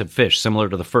another massive fish similar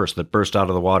to the first that burst out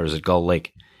of the waters at Gull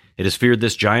Lake. It is feared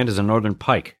this giant is a northern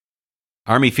pike.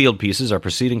 Army field pieces are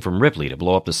proceeding from Ripley to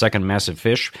blow up the second massive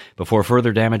fish before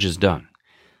further damage is done.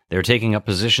 They are taking up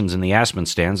positions in the aspen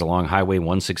stands along Highway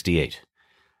 168.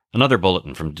 Another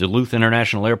bulletin from Duluth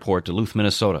International Airport, Duluth,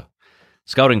 Minnesota.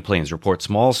 Scouting planes report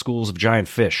small schools of giant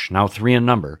fish, now 3 in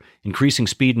number, increasing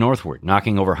speed northward,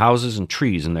 knocking over houses and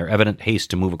trees in their evident haste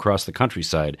to move across the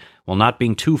countryside while not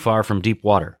being too far from deep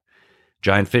water.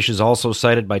 Giant fish is also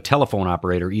sighted by telephone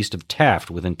operator east of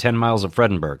Taft within 10 miles of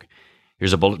Fredenberg.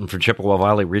 Here's a bulletin from Chippewa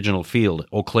Valley Regional Field,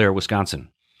 Eau Claire, Wisconsin.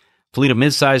 Fleet of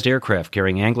mid-sized aircraft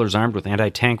carrying anglers armed with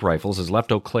anti-tank rifles has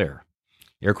left Eau Claire.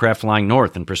 Aircraft flying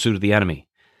north in pursuit of the enemy.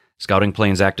 Scouting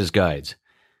planes act as guides.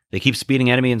 They keep speeding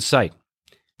enemy in sight.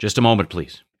 Just a moment,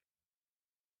 please.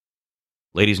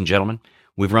 Ladies and gentlemen,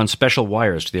 we've run special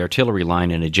wires to the artillery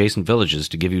line in adjacent villages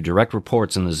to give you direct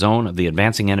reports in the zone of the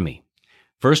advancing enemy.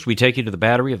 First, we take you to the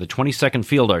battery of the 22nd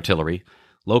Field Artillery,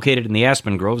 located in the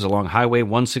aspen groves along Highway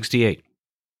 168.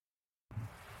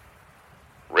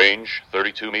 Range,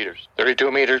 32 meters.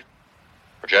 32 meters.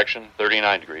 Projection,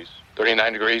 39 degrees.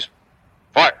 39 degrees.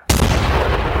 Fire!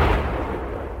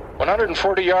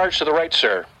 140 yards to the right,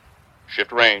 sir.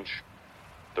 Shift range,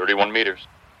 31 meters.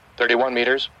 31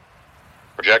 meters.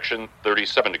 Projection,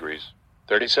 37 degrees.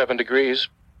 37 degrees.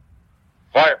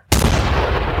 Fire!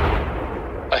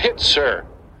 A hit, sir.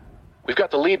 We've got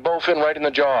the lead bowfin right in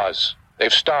the jaws.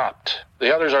 They've stopped.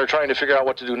 The others are trying to figure out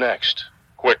what to do next.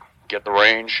 Quick, get the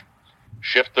range.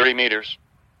 Shift 30 meters.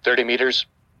 30 meters.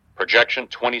 Projection,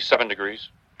 27 degrees.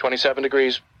 27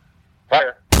 degrees.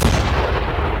 Fire!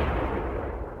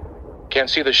 Can't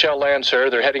see the shell land, sir.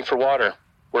 They're heading for water.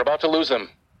 We're about to lose them.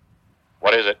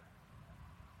 What is it?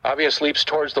 Obvious leaps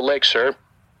towards the lake, sir.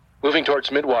 Moving towards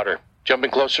midwater.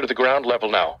 Jumping closer to the ground level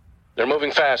now. They're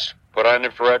moving fast. Put on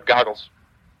infrared goggles.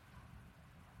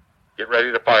 Get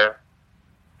ready to fire.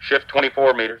 Shift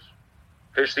 24 meters.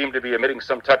 Fish seem to be emitting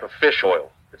some type of fish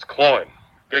oil. It's cloying.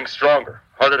 Getting stronger.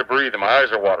 Harder to breathe and my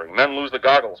eyes are watering. Men lose the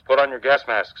goggles. Put on your gas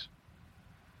masks.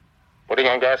 Putting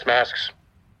on gas masks.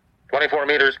 24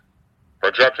 meters.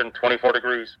 Projection 24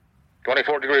 degrees.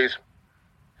 24 degrees.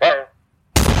 Fire!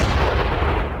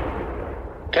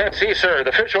 Can't see, sir.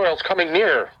 The fish oil's coming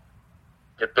near.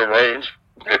 Get the range.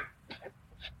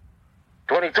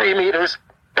 23 meters.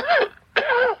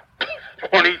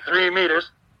 23 meters.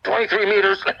 23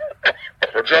 meters.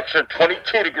 Projection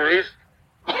 22 degrees.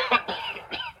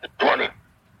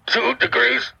 22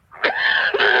 degrees.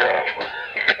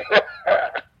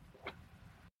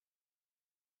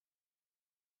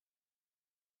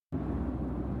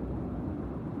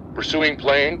 Pursuing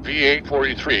plane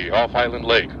V-843 off Island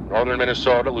Lake, northern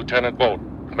Minnesota, Lieutenant Vogt,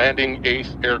 commanding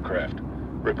 8th Aircraft.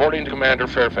 Reporting to Commander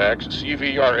Fairfax,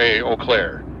 CVRA Eau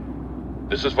Claire.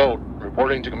 This is Vogt,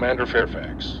 reporting to Commander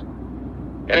Fairfax.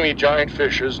 Enemy giant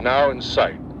fishes now in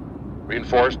sight,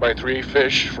 reinforced by 3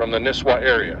 fish from the Nisswa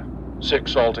area,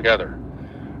 6 altogether.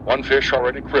 1 fish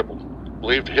already crippled,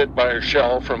 believed hit by a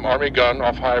shell from Army gun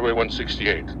off Highway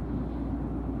 168.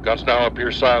 Guns now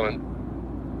appear silent.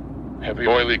 Heavy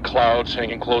oily clouds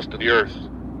hanging close to the earth.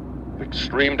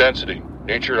 Extreme density,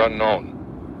 nature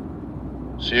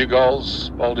unknown. Seagulls,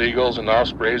 bald eagles, and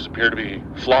ospreys appear to be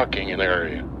flocking in the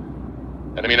area.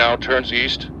 Enemy now turns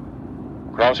east,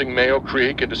 crossing Mayo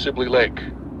Creek into Sibley Lake.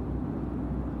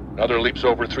 Another leaps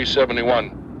over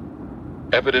 371.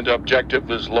 Evident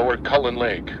objective is Lower Cullen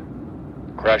Lake.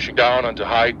 Crashing down onto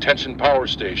high tension power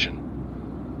station.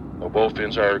 The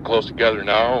bowfins are close together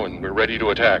now and we're ready to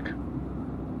attack.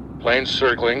 Planes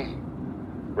circling,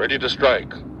 ready to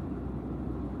strike.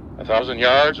 1,000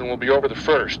 yards and we'll be over the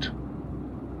first.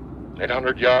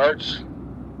 800 yards,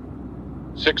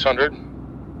 600,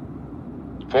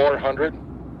 400,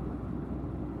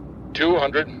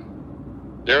 200.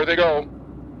 There they go.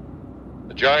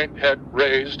 The giant head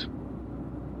raised.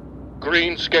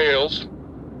 Green scales.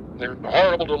 They're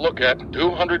horrible to look at.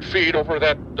 200 feet over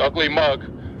that ugly mug.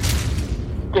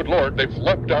 Good Lord, they've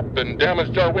leapt up and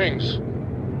damaged our wings.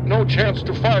 No chance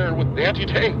to fire with the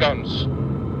anti-tank guns.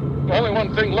 Only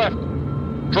one thing left.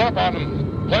 Drop on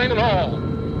them, plane and all.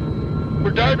 We're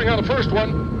diving on the first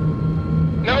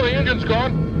one. Now the engine's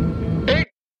gone. 8.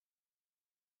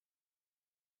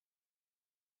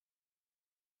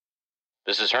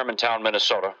 This is Hermantown,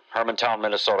 Minnesota. Hermantown,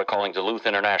 Minnesota calling Duluth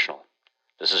International.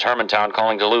 This is Hermantown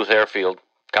calling Duluth Airfield.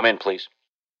 Come in, please.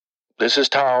 This is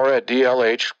Tower at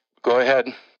DLH. Go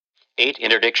ahead. 8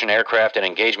 interdiction aircraft in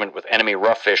engagement with enemy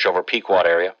rough fish over Pequot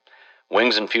area.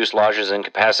 Wings and fuselages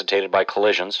incapacitated by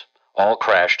collisions. All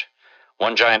crashed.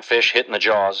 1 giant fish hit in the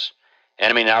jaws.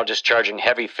 Enemy now discharging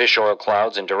heavy fish oil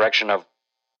clouds in direction of...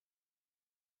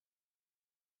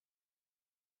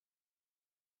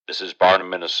 This is Barnum,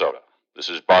 Minnesota.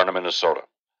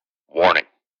 Warning.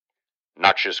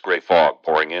 Noxious gray fog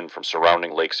pouring in from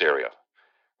surrounding lakes area.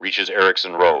 Reaches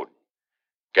Erickson Road.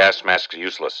 Gas masks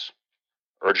useless.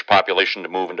 Urge population to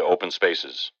move into open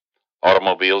spaces.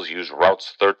 Automobiles use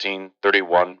routes 13,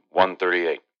 31,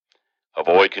 138.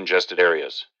 Avoid congested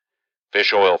areas.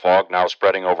 Fish oil fog now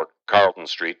spreading over Carlton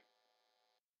Street.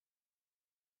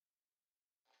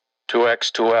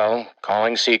 2X2L,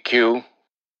 calling CQ.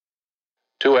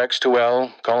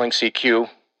 2X2L, calling CQ.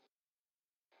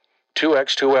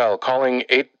 2X2L, calling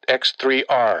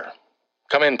 8X3R.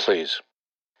 Come in, please.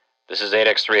 This is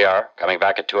 8X3R, coming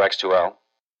back at 2X2L.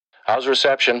 How's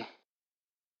reception?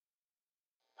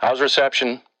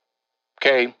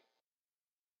 K.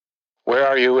 Where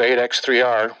are you,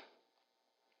 8X3R?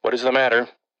 What is the matter?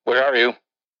 Where are you?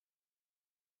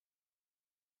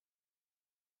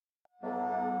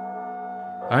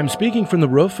 I'm speaking from the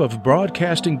roof of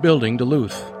Broadcasting Building,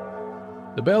 Duluth.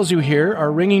 The bells you hear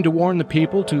are ringing to warn the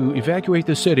people to evacuate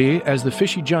the city as the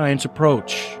fishy giants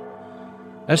approach.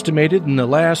 Estimated in the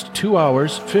last 2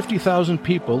 hours, 50,000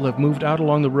 people have moved out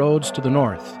along the roads to the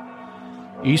north.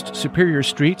 East Superior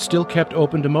Street still kept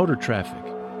open to motor traffic.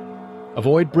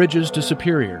 Avoid bridges to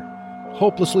Superior.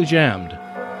 Hopelessly jammed.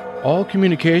 All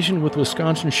communication with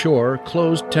Wisconsin Shore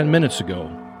closed 10 minutes ago.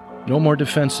 No more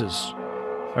defenses.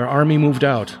 Our Army moved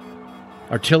out.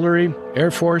 Artillery,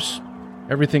 Air Force,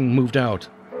 everything moved out.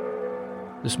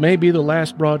 This may be the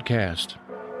last broadcast.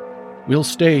 We'll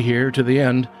stay here to the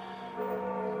end.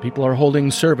 People are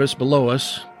holding service below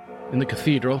us, in the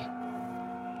cathedral.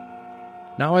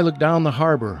 Now I look down the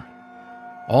harbor.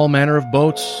 All manner of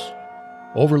boats,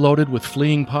 overloaded with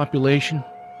fleeing population,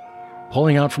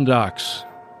 pulling out from docks.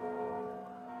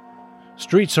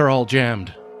 Streets are all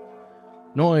jammed.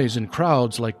 Noise and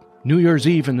crowds like New Year's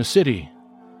Eve in the city.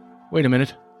 Wait a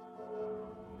minute.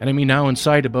 Enemy now in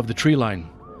sight above the tree line.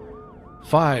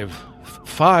 Five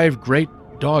great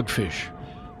dogfish.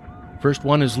 First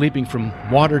one is leaping from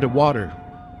water to water.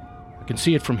 I can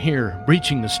see it from here,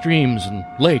 breaching the streams and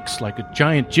lakes like a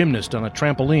giant gymnast on a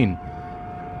trampoline.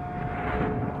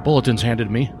 Bulletins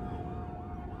handed me.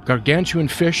 Gargantuan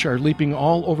fish are leaping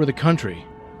all over the country.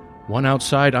 One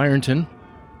outside Ironton,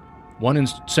 one in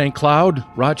St. Cloud,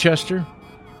 Rochester,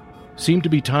 seem to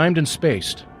be timed and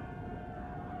spaced.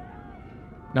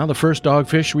 Now the first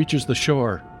dogfish reaches the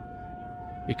shore.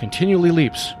 It continually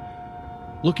leaps,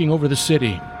 looking over the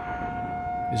city.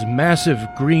 His massive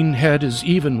green head is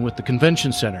even with the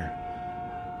convention center.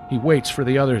 He waits for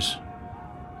the others.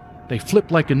 They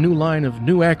flip like a new line of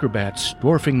new acrobats,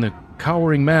 dwarfing the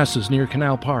cowering masses near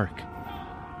Canal Park.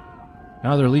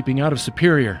 Now they're leaping out of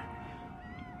Superior.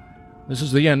 This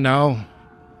is the end now.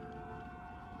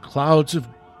 Clouds of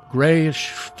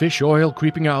grayish fish oil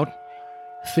creeping out.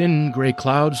 Thin gray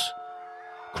clouds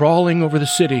crawling over the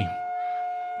city.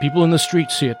 People in the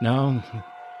streets see it now.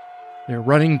 They're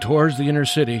running towards the inner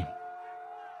city.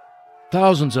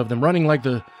 Thousands of them running like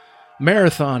the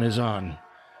marathon is on.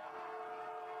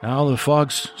 Now the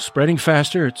fog's spreading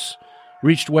faster. It's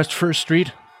reached West 1st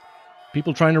Street.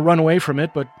 People trying to run away from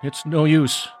it, but it's no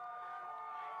use.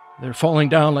 They're falling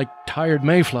down like tired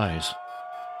mayflies.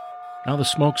 Now the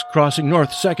smoke's crossing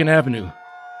North 2nd Avenue.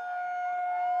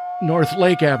 North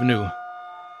Lake Avenue.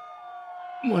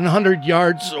 100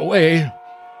 yards away.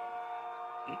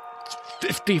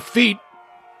 50 feet.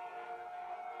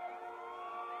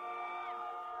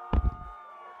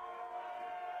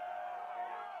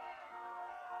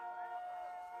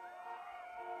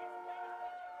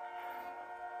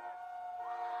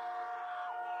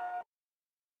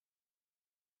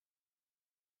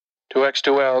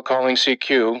 "2X2L calling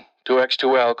CQ.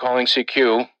 2X2L calling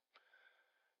CQ.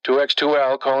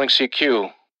 2X2L calling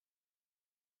CQ.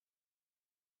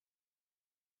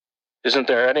 Isn't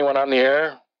there anyone on the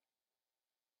air?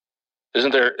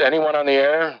 Isn't there anyone on the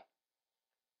air?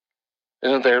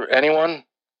 Isn't there anyone?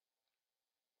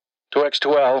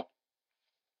 2X2L."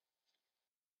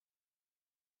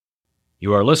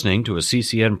 You are listening to a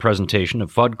CCN presentation of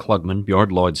Fudd Klugman, Bjorn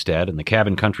Lloydstad, and the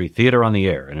Cabin Country Theater on the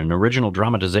Air in an original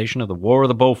dramatization of The War of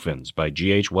the Bowfins by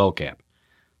G.H. Wellcamp.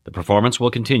 The performance will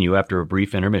continue after a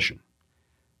brief intermission.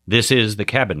 This is the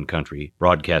Cabin Country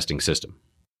Broadcasting System.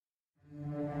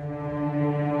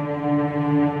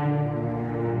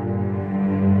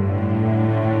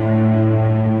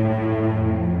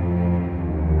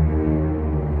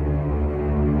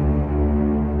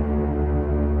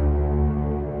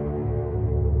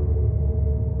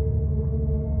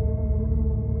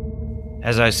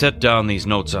 As I set down these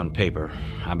notes on paper,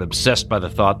 I'm obsessed by the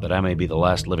thought that I may be the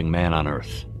last living man on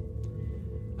Earth.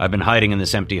 I've been hiding in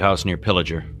this empty house near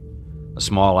Pillager, a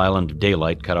small island of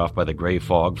daylight cut off by the gray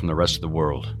fog from the rest of the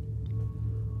world.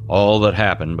 All that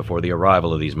happened before the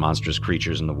arrival of these monstrous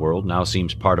creatures in the world now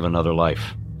seems part of another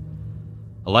life.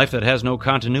 A life that has no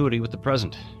continuity with the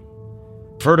present.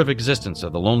 Furtive existence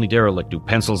of the lonely derelict who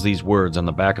pencils these words on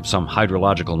the back of some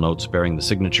hydrological notes bearing the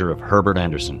signature of Herbert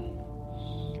Anderson.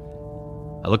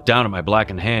 I look down at my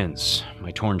blackened hands,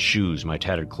 my torn shoes, my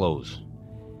tattered clothes,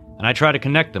 and I try to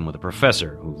connect them with a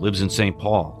professor who lives in St.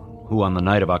 Paul, who on the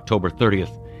night of October 30th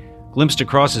glimpsed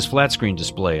across his flat-screen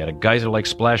display at a geyser-like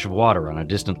splash of water on a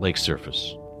distant lake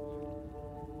surface.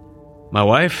 My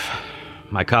wife,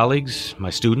 my colleagues,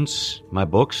 my students, my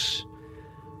books,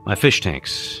 my fish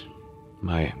tanks,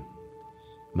 my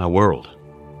world.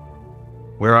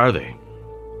 Where are they?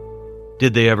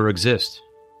 Did they ever exist?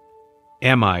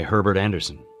 Am I Herbert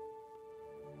Anderson?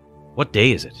 What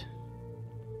day is it?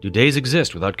 Do days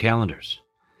exist without calendars?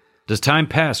 Does time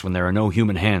pass when there are no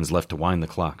human hands left to wind the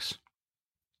clocks?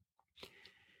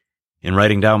 In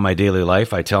writing down my daily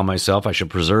life, I tell myself I should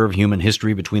preserve human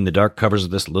history between the dark covers of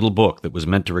this little book that was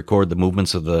meant to record the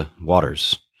movements of the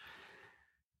waters.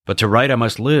 But to write I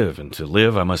must live, and to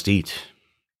live I must eat.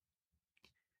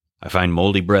 I find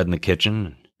moldy bread in the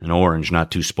kitchen, an orange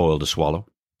not too spoiled to swallow.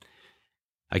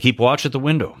 I keep watch at the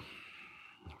window.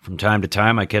 From time to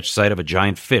time I catch sight of a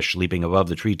giant fish leaping above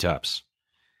the treetops.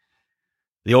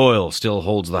 The oil still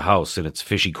holds the house in its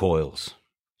fishy coils.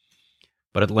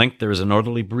 But at length there is a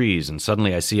northerly breeze, and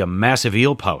suddenly I see a massive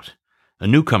eel pout, a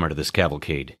newcomer to this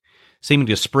cavalcade, seeming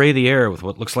to spray the air with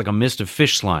what looks like a mist of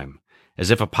fish slime,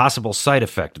 as if a possible side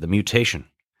effect of the mutation.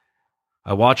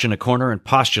 I watch in a corner and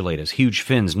postulate as huge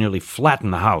fins nearly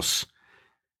flatten the house.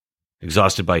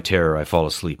 Exhausted by terror, I fall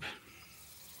asleep.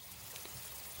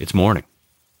 It's morning.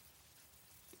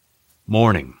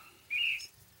 Morning.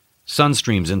 Sun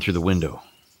streams in through the window.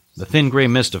 The thin gray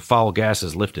mist of foul gas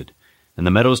is lifted, and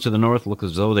the meadows to the north look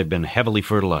as though they've been heavily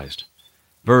fertilized.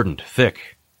 Verdant,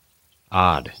 thick,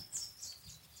 odd.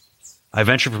 I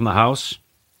venture from the house.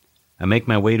 I make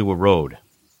my way to a road.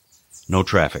 No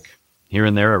traffic. Here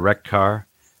and there a wrecked car,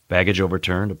 baggage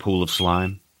overturned, a pool of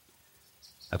slime.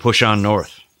 I push on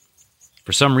north.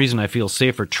 For some reason I feel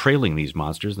safer trailing these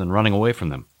monsters than running away from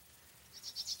them.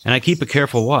 And I keep a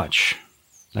careful watch.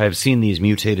 I have seen these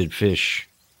mutated fish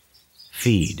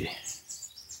feed.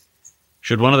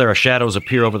 Should one of their shadows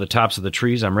appear over the tops of the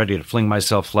trees, I'm ready to fling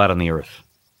myself flat on the earth.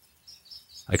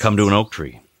 I come to an oak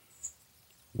tree.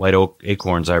 White oak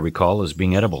acorns I recall as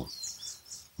being edible.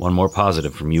 One more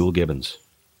positive from Ewell Gibbons.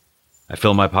 I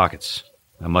fill my pockets.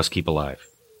 I must keep alive.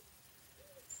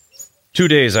 2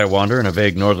 days I wander in a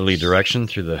vague northerly direction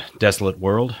through the desolate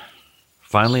world.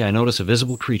 Finally, I notice a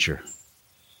visible creature.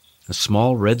 A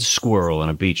small red squirrel in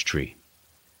a beech tree.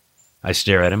 I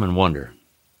stare at him and wonder.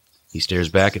 He stares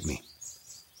back at me.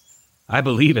 I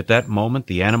believe at that moment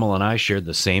the animal and I shared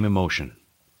the same emotion.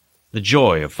 The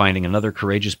joy of finding another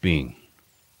courageous being.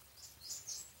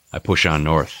 I push on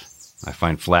north. I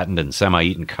find flattened and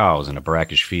semi-eaten cows in a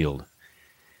brackish field.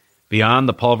 Beyond,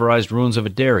 the pulverized ruins of a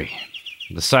dairy.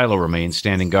 The silo remains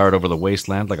standing guard over the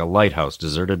wasteland like a lighthouse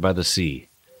deserted by the sea.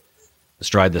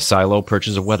 Astride the silo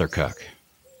perches a weathercock.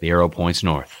 The arrow points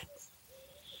north.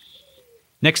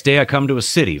 Next day I come to a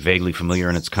city vaguely familiar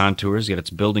in its contours, yet its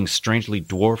buildings strangely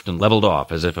dwarfed and leveled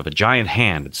off as if a giant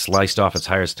hand had sliced off its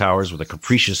highest towers with a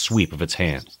capricious sweep of its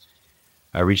hand.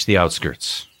 I reach the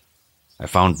outskirts. I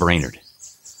found Brainerd,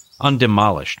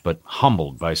 undemolished but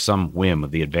humbled by some whim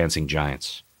of the advancing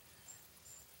giants.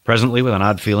 Presently, with an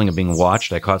odd feeling of being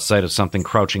watched, I caught sight of something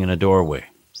crouching in a doorway.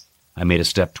 I made a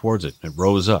step towards it. It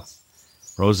rose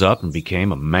up and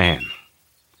became a man.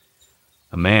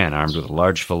 A man armed with a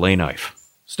large fillet knife.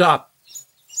 Stop!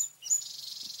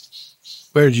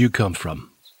 Where did you come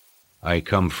from? I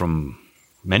come from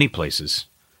many places.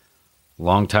 A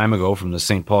long time ago from the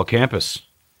St. Paul campus.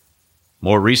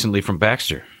 More recently from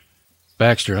Baxter.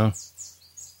 Baxter, huh?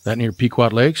 That near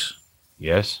Pequot Lakes?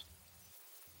 Yes.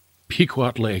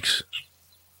 Pequot Lakes.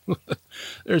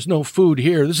 There's no food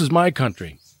here. This is my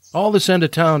country. All this end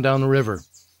of town down the river.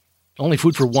 Only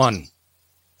food for one.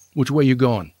 Which way you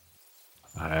going?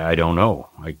 I don't know.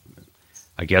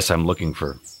 I guess I'm looking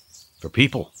for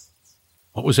people.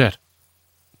 What was that?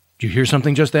 Did you hear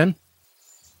something just then?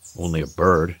 Only a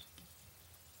bird.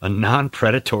 A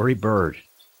non-predatory bird.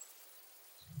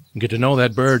 Get to know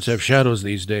that birds have shadows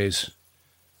these days.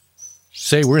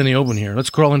 Say, we're in the open here. Let's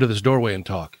crawl into this doorway and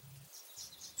talk.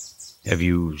 Have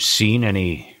you seen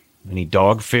any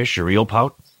dogfish or eel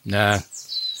pout? Nah.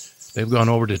 They've gone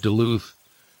over to Duluth.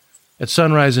 At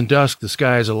sunrise and dusk, the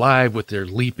sky is alive with their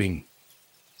leaping,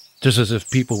 just as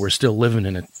if people were still living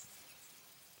in it.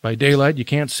 By daylight, you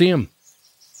can't see them.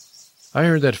 I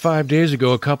heard that 5 days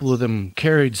ago a couple of them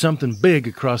carried something big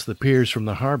across the piers from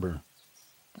the harbor.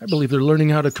 I believe they're learning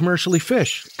how to commercially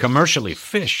fish. Commercially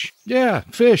fish? Yeah,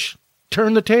 fish.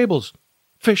 Turn the tables.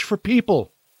 Fish for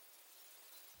people.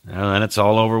 Well, then it's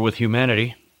all over with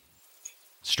humanity.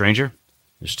 Stranger,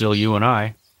 there's still you and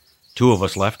I. 2 of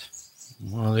us left.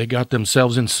 Well, they got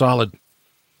themselves in solid.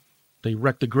 They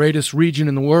wrecked the greatest region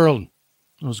in the world.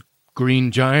 Those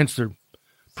green giants, they're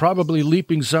probably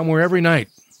leaping somewhere every night.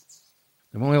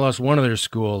 They've only lost one of their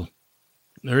school.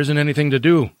 There isn't anything to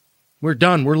do. We're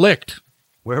done. We're licked.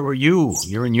 Where were you?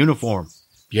 You're in uniform.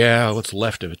 Yeah, what's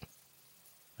left of it.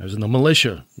 I was in the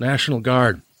militia, National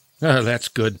Guard. That's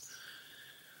good.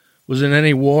 Wasn't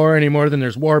any war any more than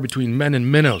there's war between men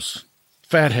and minnows.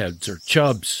 Fatheads or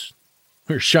chubs.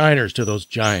 We're shiners to those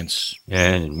giants.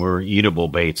 And we're eatable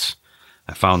baits.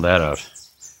 I found that out.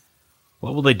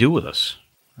 What will they do with us?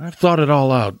 I've thought it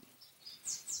all out.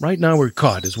 Right now we're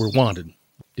caught as we're wanted.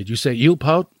 Did you say eel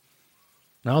pout?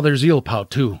 Now there's eel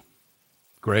pout, too.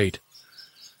 Great.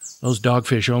 Those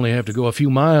dogfish only have to go a few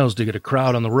miles to get a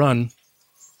crowd on the run.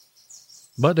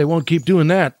 But they won't keep doing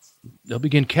that. They'll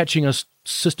begin catching us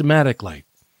systematic-like,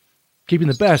 keeping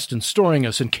the best and storing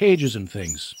us in cages and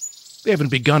things. They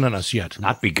haven't begun on us yet.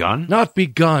 Not begun? Not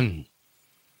begun.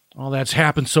 All that's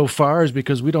happened so far is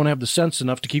because we don't have the sense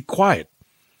enough to keep quiet,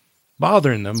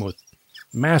 bothering them with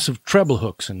massive treble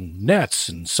hooks and nets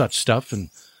and such stuff, and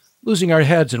losing our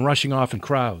heads and rushing off in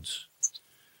crowds.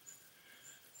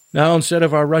 Now, instead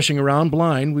of our rushing around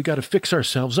blind, we got to fix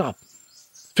ourselves up.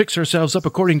 Fix ourselves up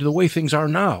according to the way things are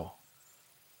now.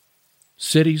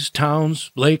 Cities, towns,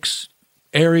 lakes,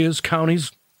 areas,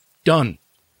 counties, done.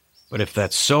 But if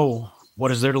that's so,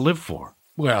 what is there to live for?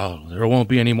 Well, there won't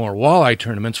be any more walleye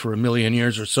tournaments for 1,000,000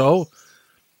 years or so.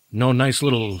 No nice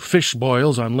little fish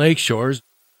boils on lake shores.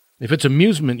 If it's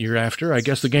amusement you're after, I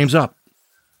guess the game's up.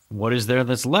 What is there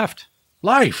that's left?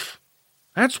 Life.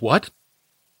 That's what.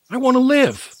 I want to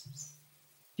live.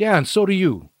 Yeah, and so do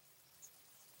you.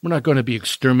 We're not going to be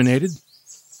exterminated.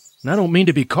 And I don't mean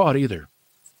to be caught either.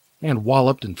 And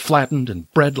walloped and flattened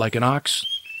and bred like an ox.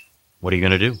 What are you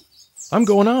going to do? I'm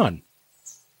going on.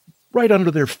 Right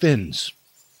under their fins.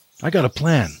 I got a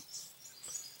plan.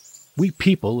 We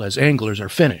people, as anglers, are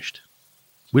finished.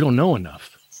 We don't know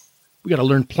enough. We got to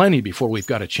learn plenty before we've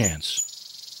got a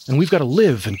chance. And we've got to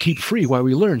live and keep free while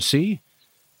we learn, see?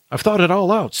 I've thought it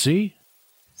all out, see?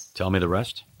 Tell me the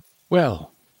rest.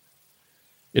 Well,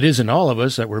 it isn't all of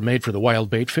us that were made for the wild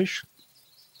bait fish.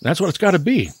 That's what it's got to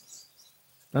be.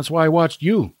 That's why I watched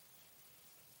you.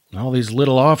 All these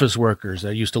little office workers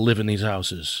that used to live in these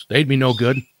houses. They'd be no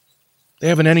good. They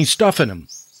haven't any stuff in them.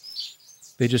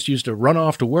 They just used to run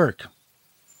off to work.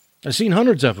 I've seen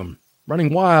hundreds of them,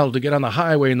 running wild to get on the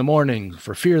highway in the morning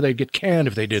for fear they'd get canned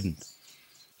if they didn't.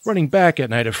 Running back at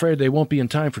night afraid they won't be in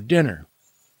time for dinner.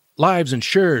 Lives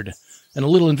insured and a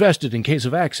little invested in case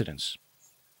of accidents.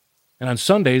 And on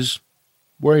Sundays,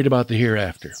 worried about the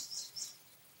hereafter.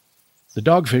 The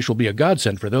dogfish will be a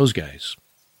godsend for those guys.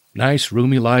 Nice,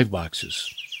 roomy live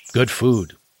boxes. Good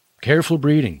food. Careful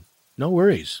breeding. No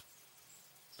worries.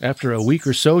 After a week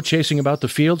or so chasing about the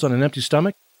fields on an empty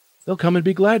stomach, they'll come and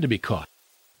be glad to be caught.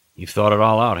 You've thought it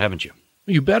all out, haven't you?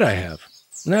 You bet I have.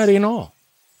 And that ain't all.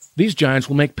 These giants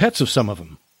will make pets of some of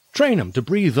them. Train them to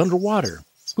breathe underwater.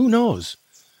 Who knows?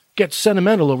 Get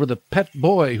sentimental over the pet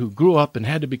boy who grew up and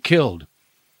had to be killed.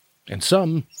 And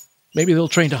some, maybe they'll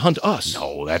train to hunt us.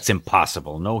 No, that's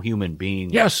impossible. No human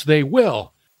being... Yes, they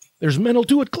will. There's men who'll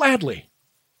do it gladly.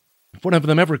 If one of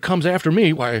them ever comes after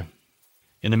me, why...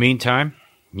 In the meantime,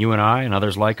 you and I and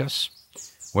others like us,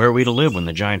 where are we to live when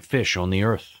the giant fish own the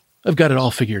earth? I've got it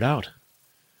all figured out.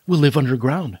 We'll live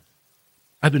underground.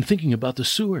 I've been thinking about the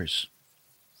sewers.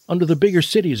 Under the bigger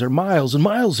cities are miles and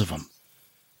miles of them.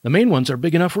 The main ones are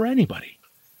big enough for anybody.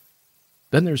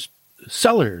 Then there's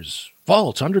cellars,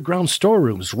 vaults, underground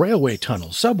storerooms, railway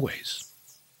tunnels, subways.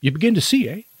 You begin to see,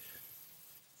 eh?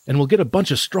 And we'll get a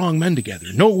bunch of strong men together.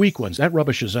 No weak ones. That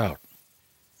rubbish is out.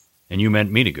 And you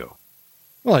meant me to go.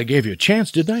 Well, I gave you a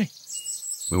chance, didn't I?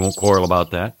 We won't quarrel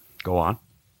about that. Go on.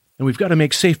 And we've got to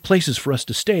make safe places for us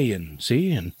to stay in,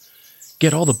 see? And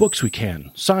get all the books we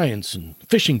can. Science and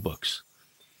fishing books.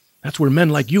 That's where men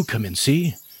like you come in,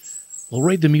 see? We'll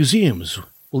raid the museums.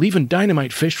 We'll even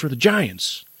dynamite fish for the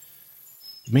giants.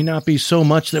 It may not be so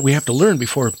much that we have to learn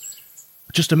before...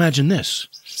 Just imagine this.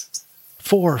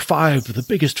 4 or 5 of the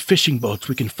biggest fishing boats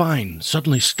we can find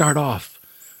suddenly start off.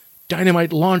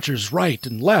 Dynamite launchers right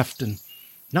and left, and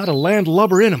not a land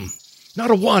lubber in 'em.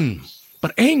 Not a one.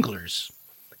 but anglers.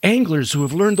 Anglers who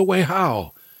have learned the way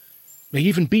how. May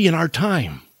even be in our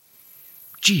time.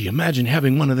 Gee, imagine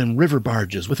having one of them river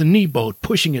barges with a knee boat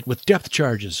pushing it with depth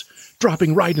charges,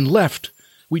 dropping right and left.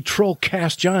 We'd troll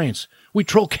cast giants. We'd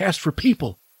troll cast for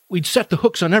people. We'd set the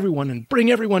hooks on everyone and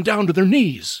bring everyone down to their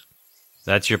knees.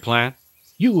 That's your plan?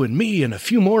 You and me and a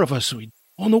few more of us, we'd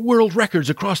own the world records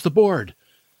across the board.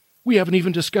 We haven't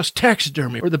even discussed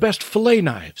taxidermy or the best fillet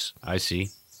knives. I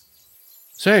see.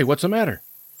 Say, what's the matter?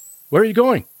 Where are you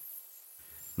going?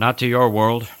 Not to your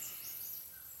world.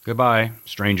 Goodbye,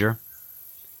 stranger.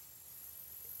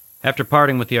 After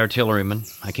parting with the artilleryman,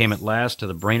 I came at last to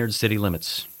the Brainerd city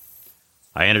limits.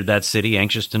 I entered that city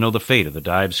anxious to know the fate of the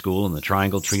dive school and the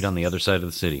triangle treat on the other side of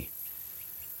the city.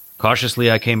 Cautiously,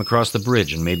 I came across the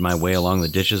bridge and made my way along the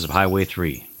ditches of Highway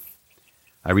 3.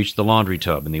 I reached the laundry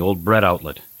tub and the old bread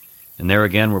outlet, and there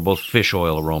again were both fish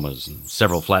oil aromas and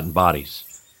several flattened bodies,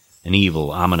 an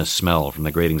evil, ominous smell from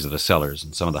the gratings of the cellars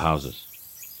and some of the houses.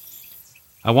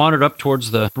 I wandered up towards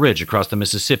the bridge across the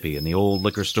Mississippi and the old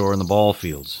liquor store and the ball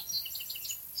fields.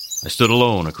 I stood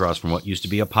alone across from what used to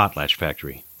be a potlatch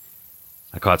factory.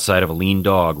 I caught sight of a lean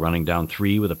dog running down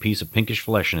 3 with a piece of pinkish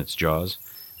flesh in its jaws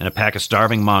and a pack of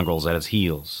starving mongrels at his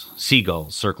heels,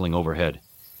 seagulls circling overhead.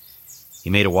 He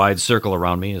made a wide circle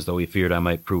around me as though he feared I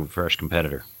might prove a fresh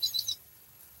competitor.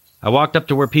 I walked up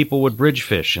to where people would bridge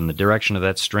fish in the direction of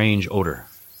that strange odor,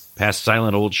 past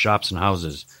silent old shops and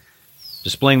houses,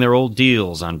 displaying their old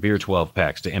deals on beer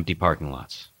 12-packs to empty parking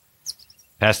lots,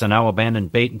 past a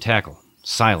now-abandoned bait and tackle,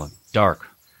 silent, dark,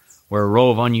 where a row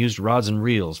of unused rods and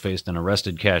reels faced an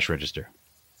arrested cash register.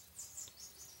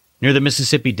 Near the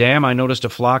Mississippi Dam, I noticed a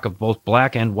flock of both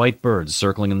black and white birds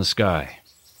circling in the sky.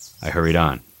 I hurried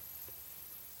on.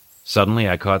 Suddenly,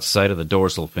 I caught sight of the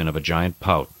dorsal fin of a giant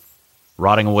pout,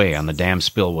 rotting away on the dam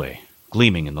spillway,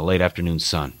 gleaming in the late afternoon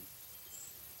sun.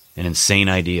 An insane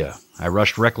idea. I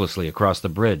rushed recklessly across the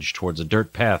bridge towards a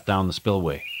dirt path down the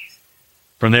spillway.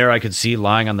 From there I could see,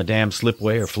 lying on the dam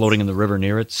slipway or floating in the river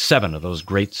near it, 7 of those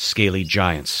great scaly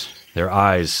giants, their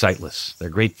eyes sightless, their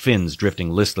great fins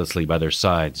drifting listlessly by their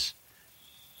sides.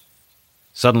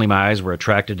 Suddenly my eyes were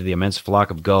attracted to the immense flock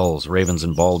of gulls, ravens,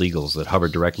 and bald eagles that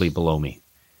hovered directly below me.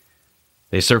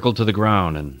 They circled to the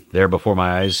ground, and there before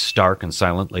my eyes, stark and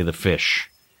silent, lay the fish,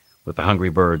 with the hungry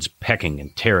birds pecking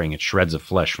and tearing at shreds of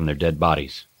flesh from their dead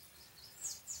bodies.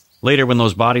 Later, when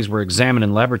those bodies were examined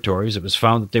in laboratories, it was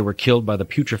found that they were killed by the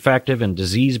putrefactive and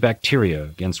disease bacteria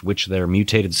against which their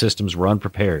mutated systems were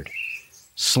unprepared.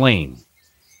 Slain,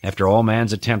 after all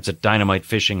man's attempts at dynamite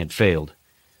fishing had failed,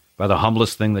 by the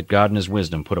humblest thing that God in his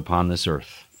wisdom put upon this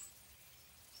earth.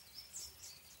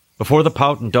 Before the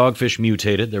pout and dogfish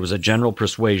mutated, there was a general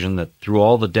persuasion that through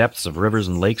all the depths of rivers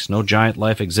and lakes no giant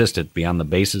life existed beyond the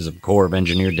bases of Corps of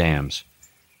Engineer dams.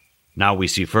 Now we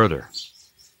see further.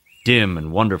 Dim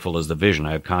and wonderful is the vision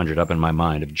I have conjured up in my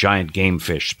mind of giant game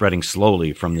fish spreading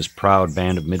slowly from this proud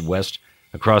band of Midwest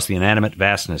across the inanimate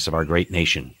vastness of our great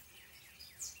nation.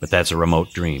 But that's a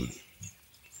remote dream.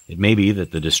 It may be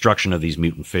that the destruction of these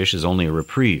mutant fish is only a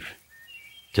reprieve.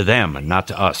 To them, and not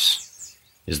to us,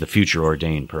 is the future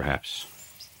ordained, perhaps.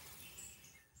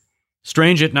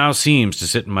 Strange it now seems to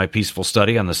sit in my peaceful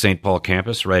study on the St. Paul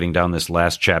campus, writing down this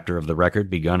last chapter of the record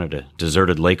begun at a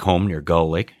deserted lake home near Gull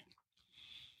Lake.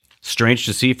 Strange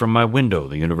to see from my window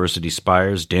the university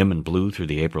spires dim and blue through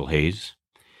the April haze.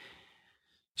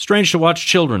 Strange to watch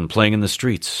children playing in the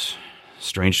streets.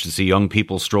 Strange to see young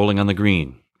people strolling on the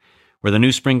green, where the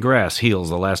new spring grass heals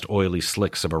the last oily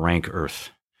slicks of a rank earth.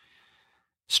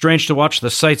 Strange to watch the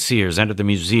sightseers enter the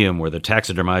museum where the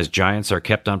taxidermized giants are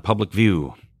kept on public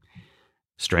view.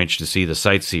 Strange to see the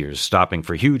sightseers stopping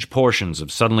for huge portions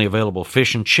of suddenly available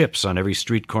fish and chips on every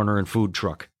street corner and food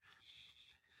truck.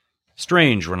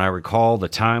 Strange when I recall the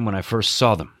time when I first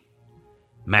saw them.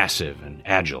 Massive and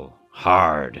agile,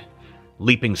 hard,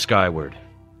 leaping skyward,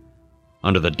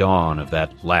 under the dawn of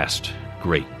that last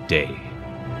great day.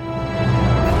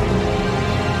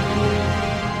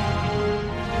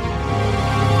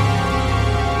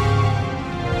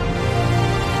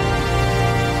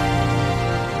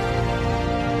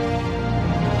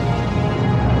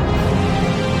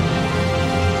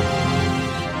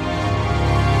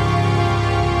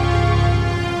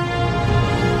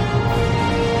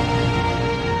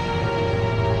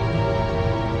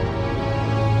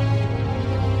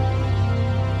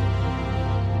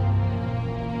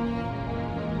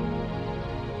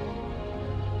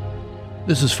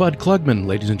 This is Fudd Klugman,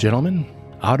 ladies and gentlemen,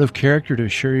 out of character to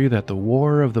assure you that the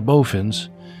War of the Bowfins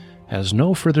has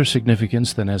no further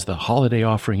significance than as the holiday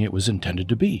offering it was intended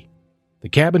to be. The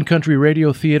Cabin Country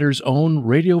Radio Theater's own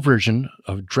radio version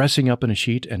of dressing up in a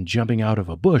sheet and jumping out of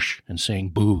a bush and saying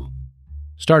boo.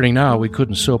 Starting now, we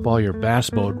couldn't soap all your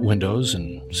bass boat windows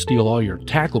and steal all your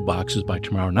tackle boxes by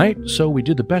tomorrow night, so we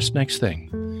did the best next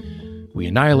thing. We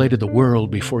annihilated the world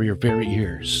before your very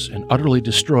ears and utterly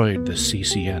destroyed the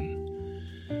CCN.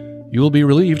 You will be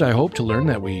relieved, I hope, to learn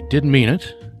that we didn't mean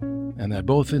it, and that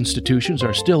both institutions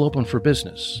are still open for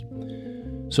business.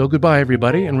 So goodbye,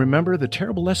 everybody, and remember the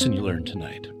terrible lesson you learned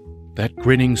tonight. That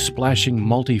grinning, splashing,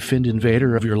 multi-finned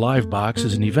invader of your live box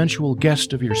is an eventual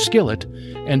guest of your skillet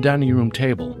and dining room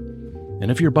table.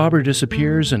 And if your bobber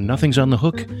disappears and nothing's on the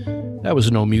hook, that was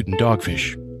no mutant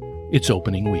dogfish. It's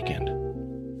opening weekend.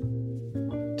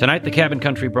 Tonight, the Cabin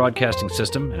Country Broadcasting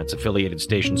System and its affiliated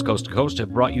stations coast to coast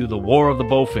have brought you The War of the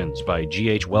Bowfins by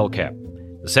G.H. Wellcap,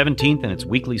 the 17th in its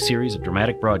weekly series of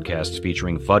dramatic broadcasts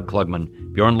featuring Fudd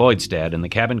Klugman, Bjorn Lloydstad, and the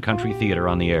Cabin Country Theater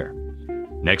on the air.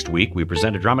 Next week, we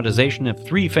present a dramatization of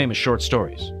 3 famous short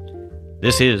stories.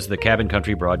 This is the Cabin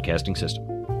Country Broadcasting System.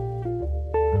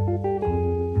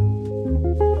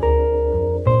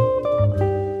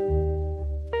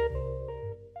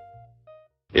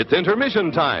 It's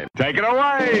intermission time. Take it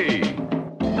away!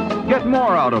 Get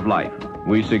more out of life.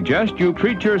 We suggest you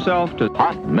treat yourself to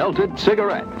Hot melted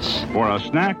cigarettes. For a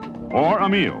snack or a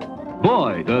meal.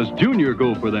 Boy, does Junior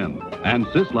go for them. And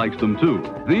Sis likes them too.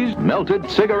 These melted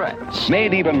cigarettes,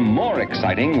 made even more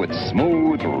exciting with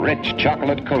smooth, rich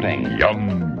chocolate coating.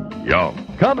 Yum, yum.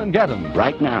 Come and get them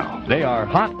right now. They are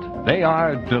hot. They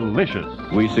are delicious.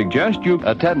 We suggest you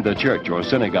attend the church or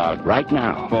synagogue right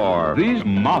now for these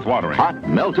mouth-watering hot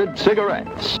melted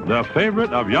cigarettes. The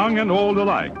favorite of young and old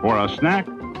alike for a snack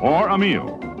or a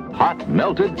meal. Hot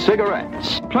melted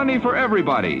cigarettes. Plenty for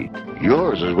everybody.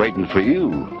 Yours is waiting for you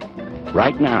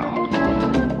right now.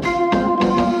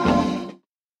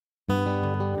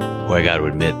 Well, I got to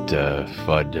admit,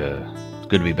 Fudd, it's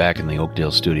good to be back in the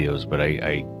Oakdale studios, but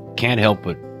I can't help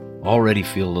but already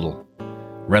feel a little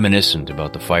reminiscent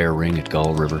about the fire ring at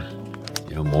Gull River.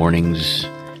 You know, mornings,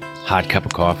 hot cup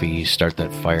of coffee, start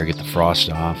that fire, get the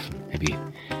frost off, maybe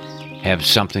have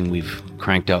something we've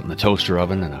cranked out in the toaster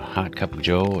oven and a hot cup of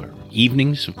joe, or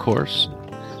evenings, of course,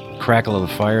 the crackle of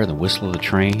the fire, the whistle of the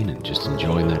train, and just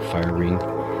enjoying that fire ring.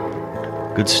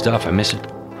 Good stuff. I miss it.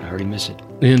 I already miss it.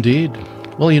 Indeed.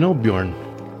 Well, you know, Bjorn,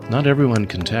 not everyone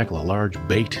can tackle a large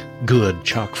baked good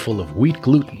chock full of wheat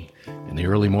gluten in the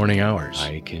early morning hours.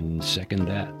 I can second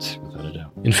that, without a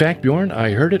doubt. In fact, Bjorn,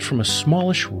 I heard it from a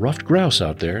smallish ruffed grouse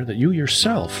out there that you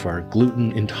yourself are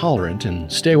gluten intolerant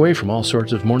and stay away from all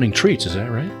sorts of morning treats. Is that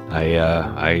right?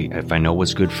 If I know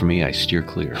what's good for me, I steer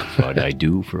clear. But I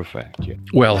do for a fact, yeah.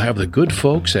 Well, have the good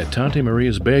folks at Tante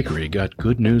Maria's Bakery got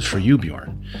good news for you,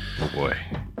 Bjorn. Oh, boy.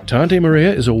 Tante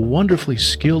Maria is a wonderfully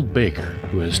skilled baker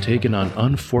who has taken on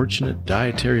unfortunate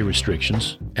dietary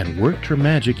restrictions and worked her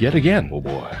magic yet again. Oh,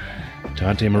 boy.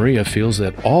 Tante Maria feels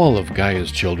that all of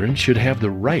Gaia's children should have the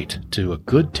right to a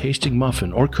good-tasting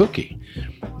muffin or cookie,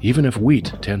 even if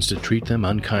wheat tends to treat them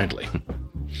unkindly.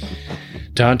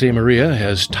 Tante Maria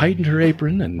has tightened her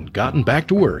apron and gotten back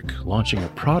to work, launching a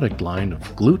product line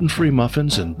of gluten-free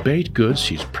muffins and baked goods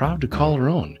she's proud to call her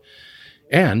own.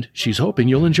 And she's hoping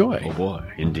you'll enjoy. Oh,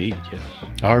 boy. Indeed, yes.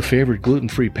 Our favorite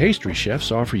gluten-free pastry chefs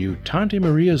offer you Tante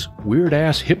Maria's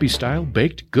weird-ass hippie-style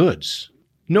baked goods.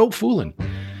 No fooling.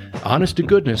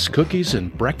 Honest-to-goodness cookies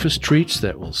and breakfast treats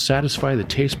that will satisfy the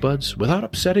taste buds without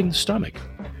upsetting the stomach.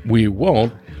 We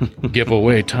won't give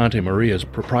away Tante Maria's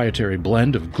proprietary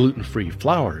blend of gluten-free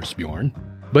flours, Bjorn.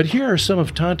 But here are some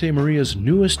of Tante Maria's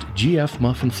newest GF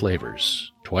muffin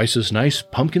flavors. Twice as nice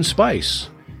pumpkin spice.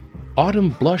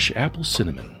 Autumn blush apple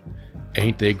cinnamon.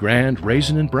 Ain't They Grand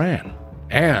raisin and bran.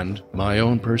 And my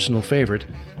own personal favorite,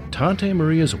 Tante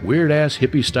Maria's weird-ass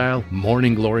hippie-style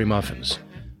morning glory muffins.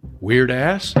 Weird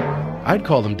ass? I'd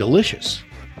call them delicious.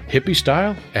 Hippie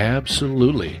style?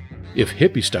 Absolutely. If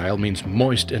hippie style means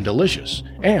moist and delicious,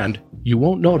 and you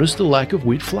won't notice the lack of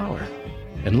wheat flour.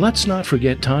 And let's not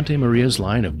forget Tante Maria's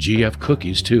line of GF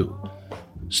cookies, too.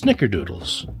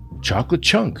 Snickerdoodles, chocolate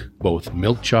chunk, both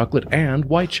milk chocolate and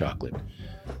white chocolate,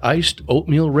 iced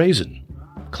oatmeal raisin,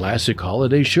 classic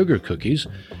holiday sugar cookies,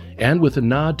 and with a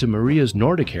nod to Maria's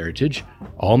Nordic heritage,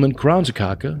 almond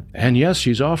kransekake, and yes,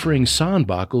 she's offering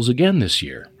Sandbachels again this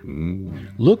year.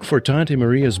 Look for Tante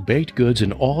Maria's baked goods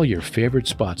in all your favorite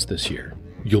spots this year.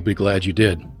 You'll be glad you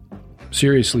did.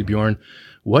 Seriously, Bjorn,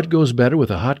 what goes better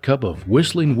with a hot cup of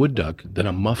whistling wood duck than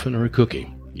a muffin or a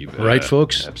cookie? You bet. Right,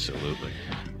 folks? Absolutely.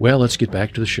 Well, let's get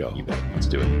back to the show. You bet. Let's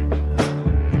do it.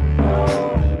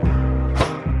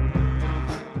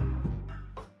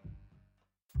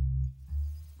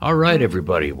 All right,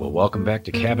 everybody. Well, welcome back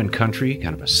to Cabin Country.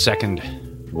 Kind of a second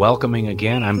welcoming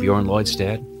again. I'm Bjorn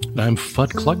Lloydstad. And I'm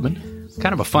Fudd Klugman.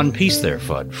 Kind of a fun piece there,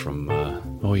 Fudd, from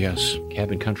oh yes,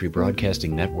 Cabin Country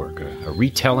Broadcasting Network. A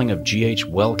retelling of G.H.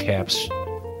 Wellcap's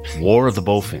War of the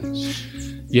Bowfins.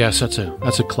 Yes, that's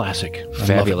a classic.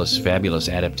 Fabulous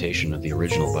adaptation of the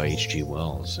original by H.G.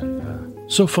 Wells.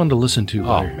 And, so fun to listen to.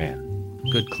 Oh, man.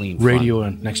 Good, clean radio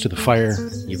fun. Next to the fire.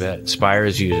 You bet.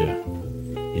 Inspires you to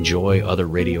enjoy other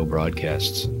radio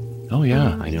broadcasts. Oh,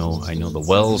 yeah. I know the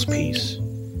Wells piece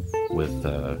with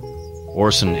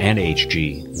Orson and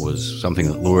H.G. was something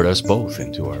that lured us both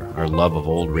into our love of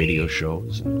old radio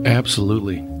shows.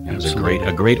 Absolutely. It was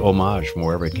a great homage from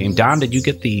wherever it came. Don, did you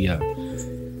get the...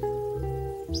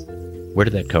 where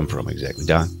did that come from exactly,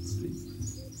 Don?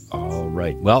 All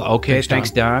right. Well, okay.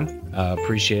 Thanks, Don.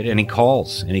 Appreciate it. Any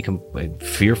calls? Any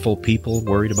fearful people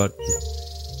worried about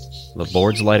the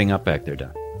boards lighting up back there,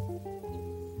 Don?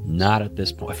 Not at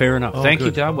this point. Fair enough. Thank you,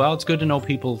 Don. Well, it's good to know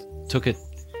people took it.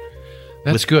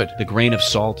 That's good. The grain of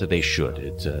salt that they should.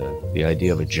 It's the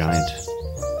idea of a giant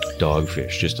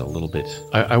dogfish, just a little bit.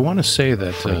 I want to say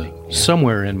that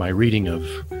somewhere in my reading of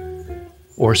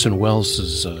Orson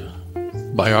Welles'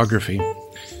 biography,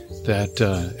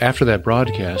 that after that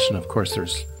broadcast, and of course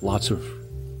there's lots of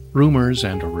rumors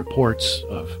and reports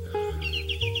of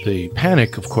the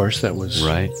panic, of course, that was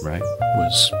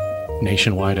was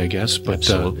nationwide, I guess. But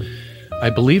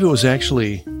I believe it was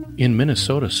actually in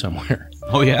Minnesota somewhere.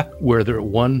 Oh, yeah? Where there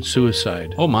one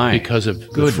suicide. Oh, my. Because of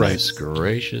goodness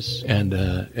gracious. And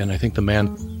I think the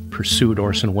man pursued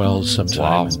Orson Welles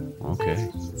sometime. Wow.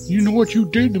 Okay. You know what you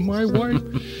did to my wife?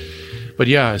 But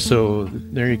yeah, so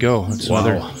there you go. It's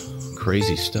another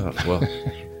crazy stuff. Well,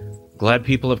 glad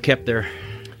people have kept their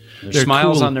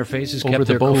smiles cool on their faces, kept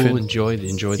their cool, enjoyed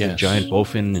the giant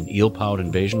bowfin and eel pout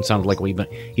invasion. Sounded like we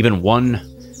even one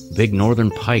big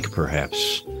northern pike,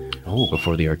 perhaps.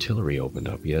 Before the artillery opened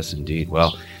up. Yes, indeed.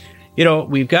 Well,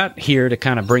 we've got here to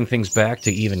kind of bring things back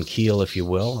to even keel, if you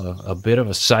will, a bit of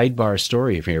a sidebar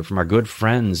story here from our good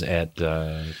friends at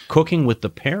Cooking with the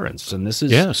Parents. And this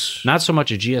is not so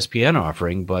much a GSPN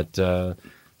offering, but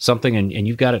something, and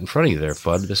you've got it in front of you there,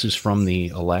 Fudd. This is from the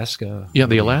Alaska... Yeah,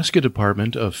 the Alaska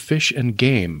Department of Fish and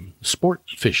Game, Sport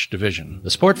Fish Division. The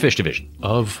Sport Fish Division.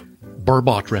 Of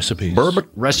Burbot recipes. Burbot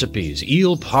recipes,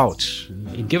 eel pout.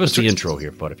 Give us the intro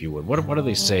here, Fudd, if you would. What do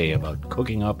they say about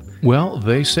cooking up? Well,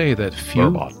 they say that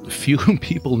few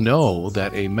people know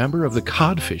that a member of the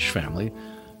codfish family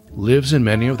lives in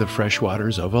many of the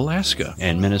freshwaters of Alaska.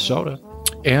 And Minnesota.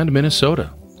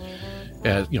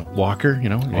 Walker,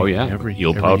 every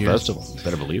Eel Pout Festival. You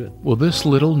better believe it. Well, this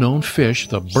little known fish,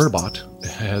 the burbot,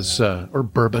 has, or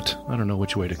burbot, I don't know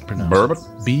which way to pronounce Burbot?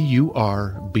 it.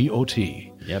 Burbot.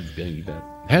 Yeah, you bet.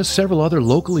 Has several other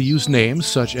locally used names,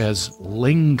 such as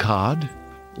lingcod,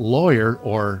 lawyer,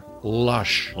 or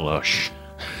lush.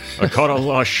 I caught a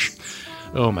lush.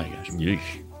 Oh, my gosh. Yeesh.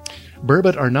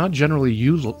 Burbot are not generally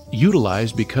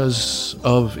utilized because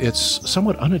of its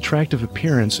somewhat unattractive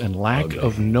appearance and lack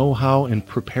of know-how in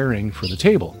preparing for the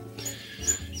table.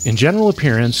 In general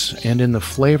appearance and in the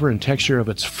flavor and texture of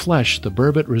its flesh, the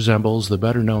burbot resembles the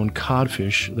better-known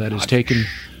codfish that is taken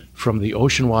from the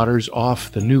ocean waters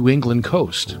off the New England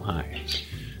coast.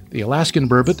 The Alaskan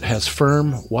burbot has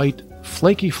firm, white,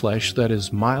 flaky flesh that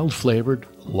is mild-flavored,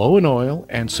 low in oil,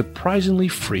 and surprisingly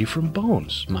free from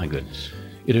bones. My goodness.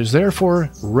 It is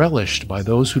therefore relished by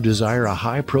those who desire a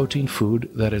high-protein food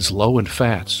that is low in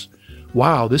fats.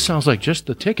 Wow, this sounds like just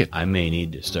the ticket. I may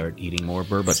need to start eating more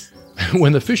burbot.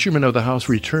 When the fisherman of the house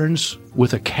returns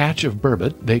with a catch of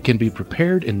burbot, they can be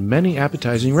prepared in many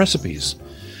appetizing recipes.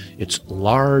 Its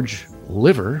large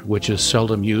liver, which is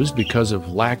seldom used because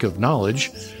of lack of knowledge,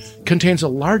 contains a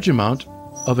large amount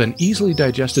of an easily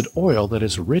digested oil that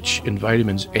is rich in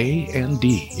vitamins A and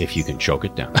D. If you can choke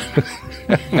it down.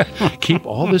 Keep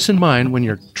all this in mind when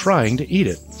you're trying to eat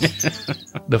it.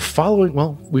 The following,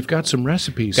 we've got some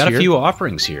recipes here. Got a few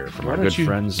offerings here from our good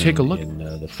friends take a look in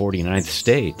the 49th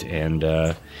state. And,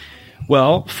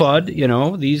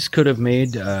 Fudd, these could have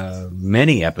made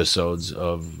many episodes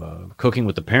of Cooking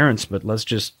with the Parents, but let's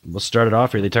start it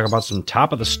off here. They talk about some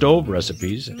top-of-the-stove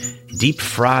recipes.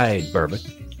 Deep-fried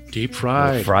burbot.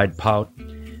 Deep-fried. Fried pout.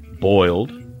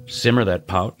 Boiled. Simmer that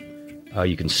pout.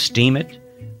 You can steam it.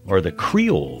 Or the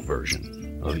Creole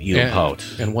version of eel pout.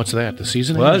 And what's that? The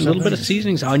seasoning? Well, a little bit of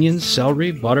seasonings. Onions,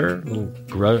 celery, butter, a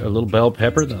little bell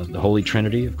pepper, the holy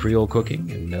trinity of Creole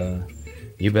cooking. And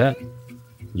you bet.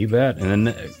 And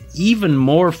then even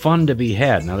more fun to be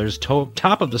had. Now, there's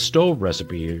top-of-the-stove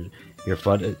recipe here,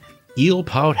 Fudd. Eel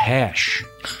pout hash.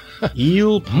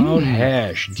 Eel pout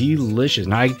hash, delicious.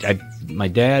 Now, my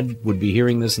dad would be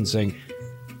hearing this and saying,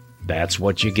 that's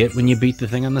what you get when you beat the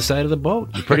thing on the side of the boat.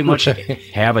 You pretty much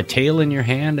have a tail in your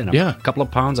hand and a couple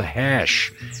of pounds of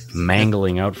hash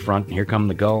mangling out front. And here come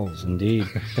the gulls, indeed.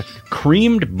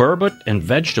 Creamed burbot and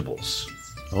vegetables.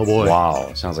 Oh, boy.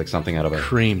 Wow. Sounds like something out of a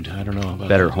creamed. I don't know about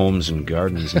Better that. Homes and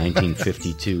Gardens,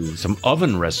 1952. Some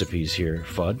oven recipes here,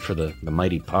 Fudd, for the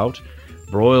mighty pout.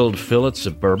 Broiled fillets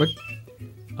of burbot.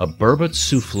 A burbot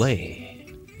souffle.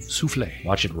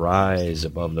 Watch it rise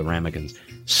above the ramekins.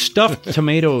 Stuffed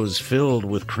tomatoes filled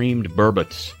with creamed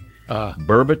burbot.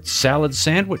 Burbot salad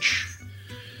sandwich.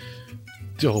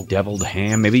 Deviled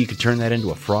ham. Maybe you could turn that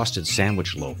into a frosted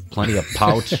sandwich loaf. Plenty of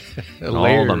pout. And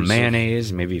all the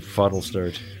mayonnaise. Maybe Fudd will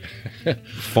start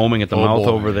foaming at the mouth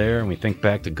over there. And we think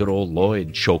back to good old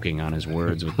Lloyd choking on his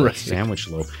words with the sandwich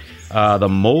loaf. The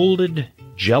molded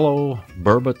Jell-O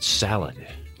burbot salad.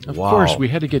 Of course, we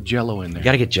had to get Jell-O in there. You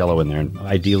got to get Jell-O in there, and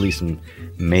ideally some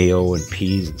mayo and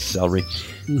peas and celery.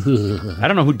 I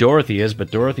don't know who Dorothy is, but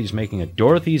Dorothy's making a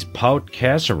Dorothy's Pout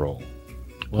Casserole.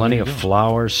 Plenty of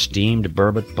flour, steamed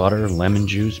burbot, butter, lemon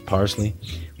juice, parsley,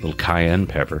 a little cayenne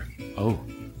pepper. Oh,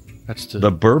 that's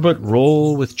the burbot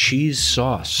roll with cheese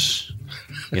sauce.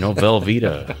 You know,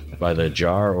 Velveeta by the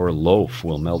jar or loaf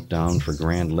will melt down for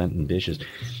grand Lenten dishes.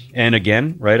 And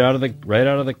again, right out of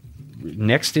the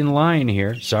next in line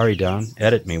here. Sorry, Don.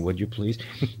 Edit me, would you please?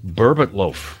 Burbot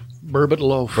loaf. Burbot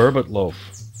loaf. Burbot loaf.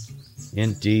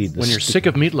 Indeed. When you're sick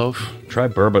of meatloaf, try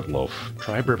burbot loaf.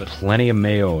 Try burbot. Plenty of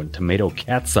mayo and tomato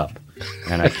catsup.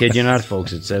 And I kid you not,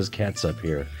 folks, it says catsup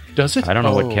here. Does it? I don't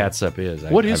know what catsup is.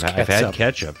 What is catsup? I've had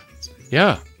ketchup.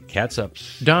 Yeah.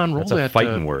 Catsup's Don, roll that's a that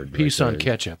fighting word piece right on there.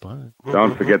 ketchup. Huh?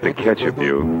 Don't forget the ketchup,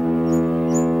 you.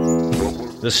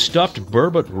 The stuffed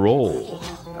burbot roll.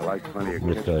 I like plenty of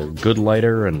With a good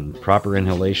lighter and proper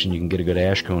inhalation, you can get a good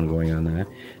ash cone going on that.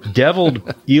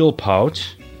 Deviled eel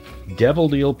pout.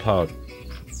 Deviled eel pout.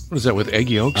 What is that, with egg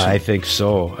yolks? I think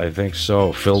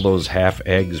so. Fill those half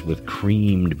eggs with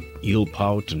creamed eel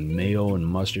pout and mayo and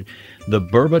mustard. The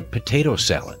burbot potato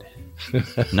salad.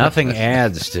 Nothing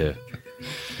adds to...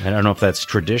 I don't know if that's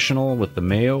traditional with the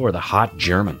mayo or the hot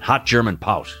German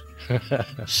pout.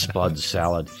 Spud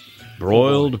salad.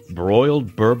 Broiled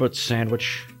burbot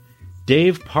sandwich.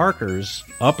 Dave Parker's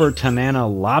Upper Tanana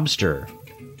lobster,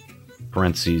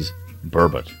 parentheses,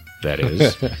 burbot, that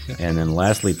is. And then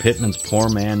lastly, Pittman's Poor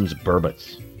Man's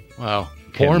Burbot. Wow.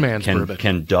 Poor man's burbot.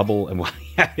 Can double. And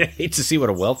I hate to see what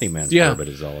a wealthy man's burbot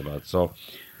is all about. So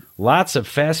lots of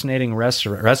fascinating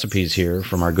recipes here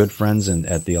from our good friends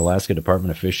at the Alaska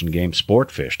Department of Fish and Game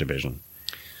Sport Fish Division.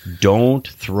 Don't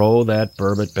throw that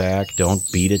burbot back. Don't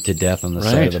beat it to death on the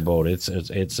side of the boat. It's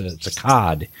a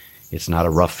cod. It's not a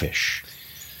rough fish.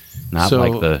 Not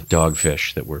like the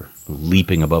dogfish that were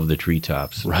leaping above the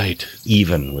treetops. Right.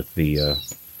 Even with the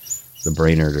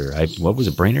Brainerd, what was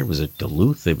it? Brainerd? Was it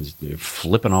Duluth? They were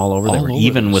flipping all over.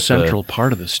 Even with central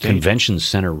part of the state. Convention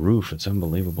center roof. It's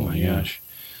unbelievable. Oh my gosh.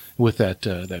 With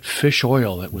that fish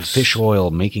oil that was... Fish oil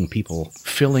making people...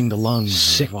 filling the lungs.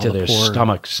 Sick to their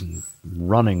stomachs and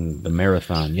running the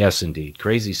marathon. Yes, indeed.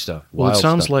 Crazy stuff. Well, it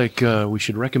sounds stuff. like we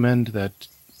should recommend that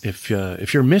if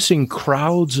you're missing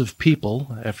crowds of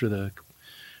people after the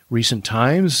recent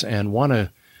times and want to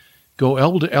go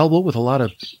elbow to elbow with a lot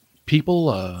of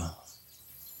people,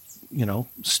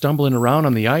 stumbling around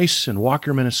on the ice in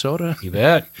Walker, Minnesota. You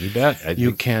bet.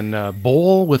 You can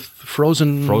bowl with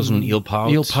frozen eel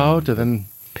pout, and then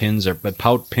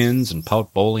pout pins and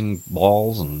pout bowling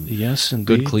balls and yes,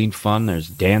 indeed. Good clean fun. There's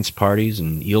dance parties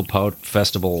and eel pout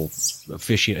festival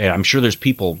I'm sure there's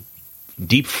people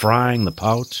deep frying the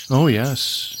pout. Oh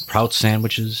yes, pout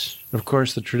sandwiches. Of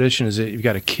course, the tradition is that you've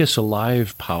got to kiss a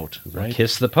live pout, right?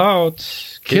 Kiss the pout.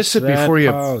 Kiss it before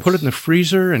you put it in the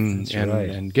freezer and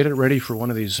get it ready for one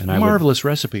of these marvelous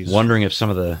recipes. Wondering if some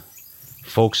of the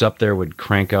folks up there would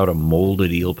crank out a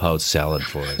molded eel pout salad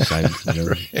for us.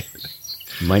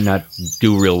 Might not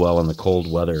do real well in the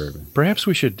cold weather. Perhaps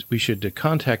we should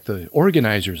contact the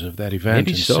organizers of that event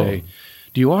Maybe and so. say,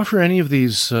 do you offer any of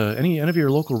these, any of your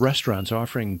local restaurants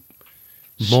offering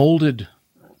molded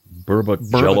burbot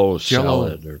Jell-O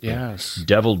salad or yes,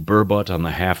 deviled burbot on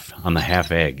the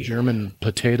half egg German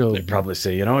potato? They'd probably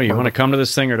say, you want to come to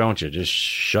this thing or don't you? Just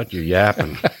shut your yap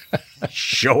and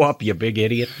show up, you big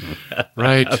idiot.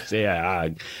 Right. Yeah.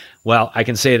 Well, I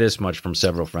can say this much from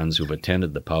several friends who've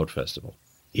attended the Pout Festival.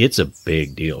 It's a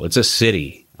big deal. It's a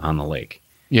city on the lake.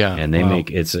 Yeah. And they make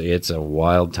it's a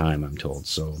wild time, I'm told.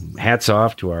 So hats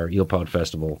off to our Eel Pout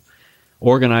Festival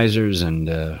organizers and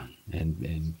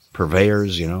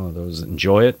purveyors, those that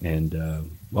enjoy it. And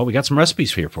well, we got some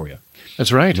recipes here for you.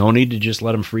 That's right. No need to just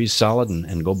let them freeze solid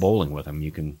and go bowling with them.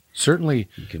 You can certainly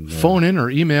phone in or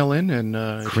email in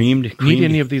and creamed need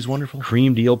any of these wonderful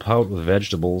creamed eel pout with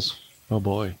vegetables. Oh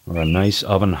boy! Or a nice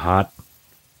oven hot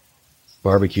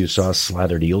barbecue sauce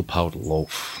slathered eel pout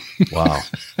loaf. Wow,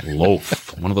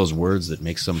 loaf! One of those words that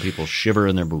makes some people shiver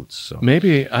in their boots. So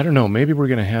maybe I don't know. Maybe we're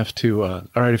going to have to. All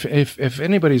right, if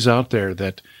anybody's out there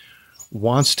that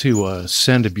wants to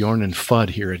send to Bjorn and Fudd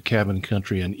here at Cabin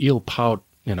Country an eel pout,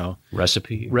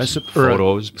 recipe,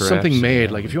 photos, perhaps, something made.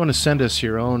 Yeah. Like if you want to send us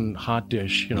your own hot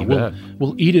dish,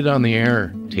 we'll eat it on the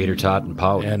air, tater tot and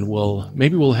pout, and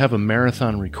we'll have a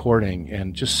marathon recording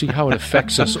and just see how it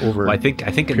affects us over. Well, I think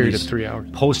a period of 3 hours.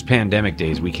 Post-pandemic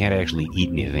days, we can't actually eat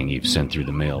anything you've sent through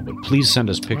the mail, but please send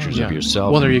us pictures of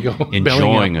yourself. Well, there you go,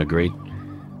 enjoying a great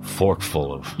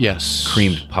forkful of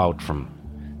creamed pout from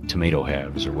tomato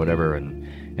halves or whatever,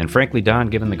 and frankly, Don,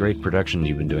 given the great production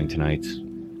you've been doing tonight,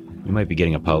 you might be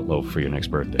getting a pout loaf for your next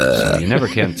birthday. So you never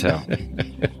can tell.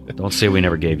 Don't say we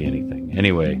never gave you anything.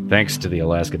 Anyway, thanks to the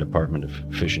Alaska Department of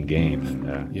Fish and Game.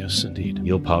 And, yes, indeed.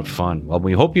 Eel pout fun. Well,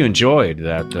 we hope you enjoyed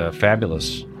that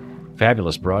fabulous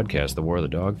broadcast, The War of the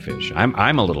Dogfish.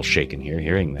 I'm a little shaken here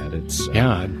hearing that. It's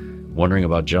I'm wondering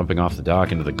about jumping off the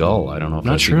dock into the Gull. I don't know if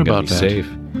not that's sure about that. Safe.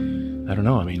 I don't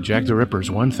know. I mean, Jack the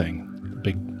Ripper's one thing.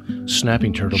 Big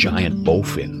snapping turtle. Giant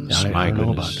bowfins. I don't know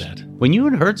goodness. about that. When you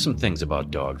had heard some things about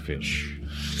dogfish,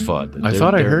 Fudd. I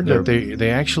thought I heard that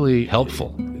they actually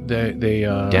helpful. They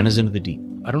denizen of the deep.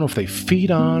 I don't know if they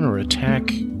feed on or attack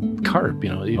carp.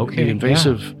 The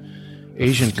invasive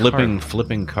Asian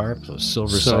flipping carp. Those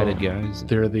silver-sided guys.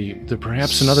 They're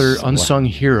perhaps another unsung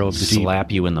hero of the deep.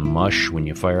 Slap you in the mush when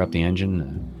you fire up the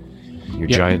engine. Your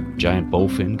giant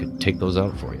bowfin could take those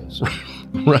out for you. So.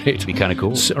 Right. It'd be kind of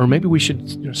cool. Or maybe we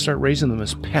should start raising them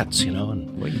as pets,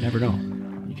 and well, you never know.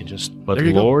 You can just. But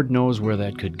Lord knows where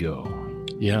that could go.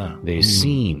 Yeah. They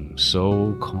seem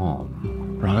so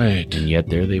calm. Right. And yet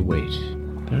there they wait.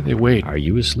 There they wait. Are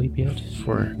you asleep yet?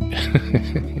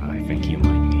 I think you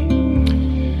might be.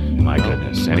 My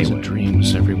goodness. Anyway.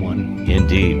 Dreams, everyone.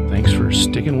 Indeed. Thanks for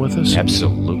sticking with us.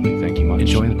 Absolutely. Thank you much.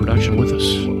 Enjoying the production with us.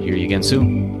 We'll hear you again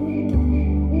soon.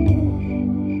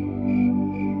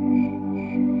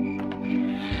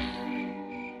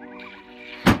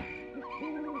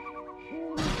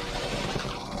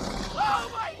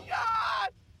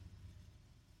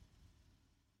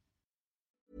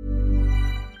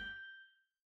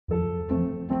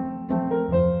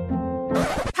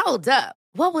 Hold up.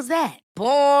 What was that?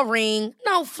 Boring.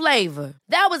 No flavor.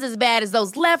 That was as bad as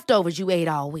those leftovers you ate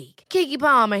all week. Keke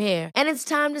Palmer here. And it's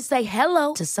time to say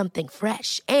hello to something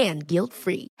fresh and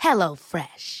guilt-free.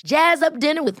 HelloFresh. Jazz up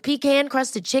dinner with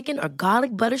pecan-crusted chicken or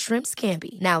garlic butter shrimp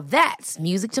scampi. Now that's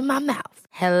music to my mouth.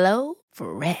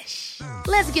 HelloFresh.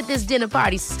 Let's get this dinner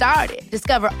party started.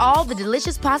 Discover all the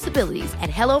delicious possibilities at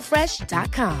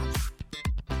HelloFresh.com.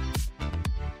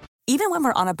 Even when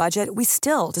we're on a budget, we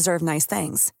still deserve nice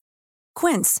things.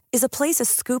 Quince is a place to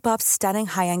scoop up stunning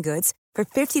high-end goods for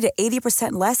 50 to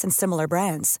 80% less than similar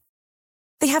brands.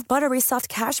 They have buttery soft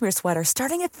cashmere sweaters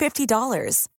starting at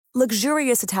 $50,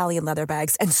 luxurious Italian leather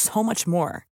bags, and so much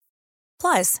more.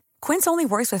 Plus, Quince only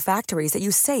works with factories that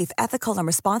use safe, ethical, and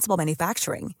responsible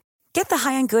manufacturing. Get the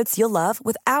high-end goods you'll love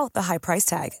without the high price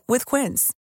tag with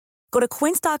Quince. Go to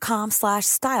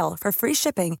quince.com/style for free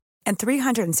shipping and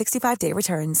 365-day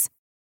returns.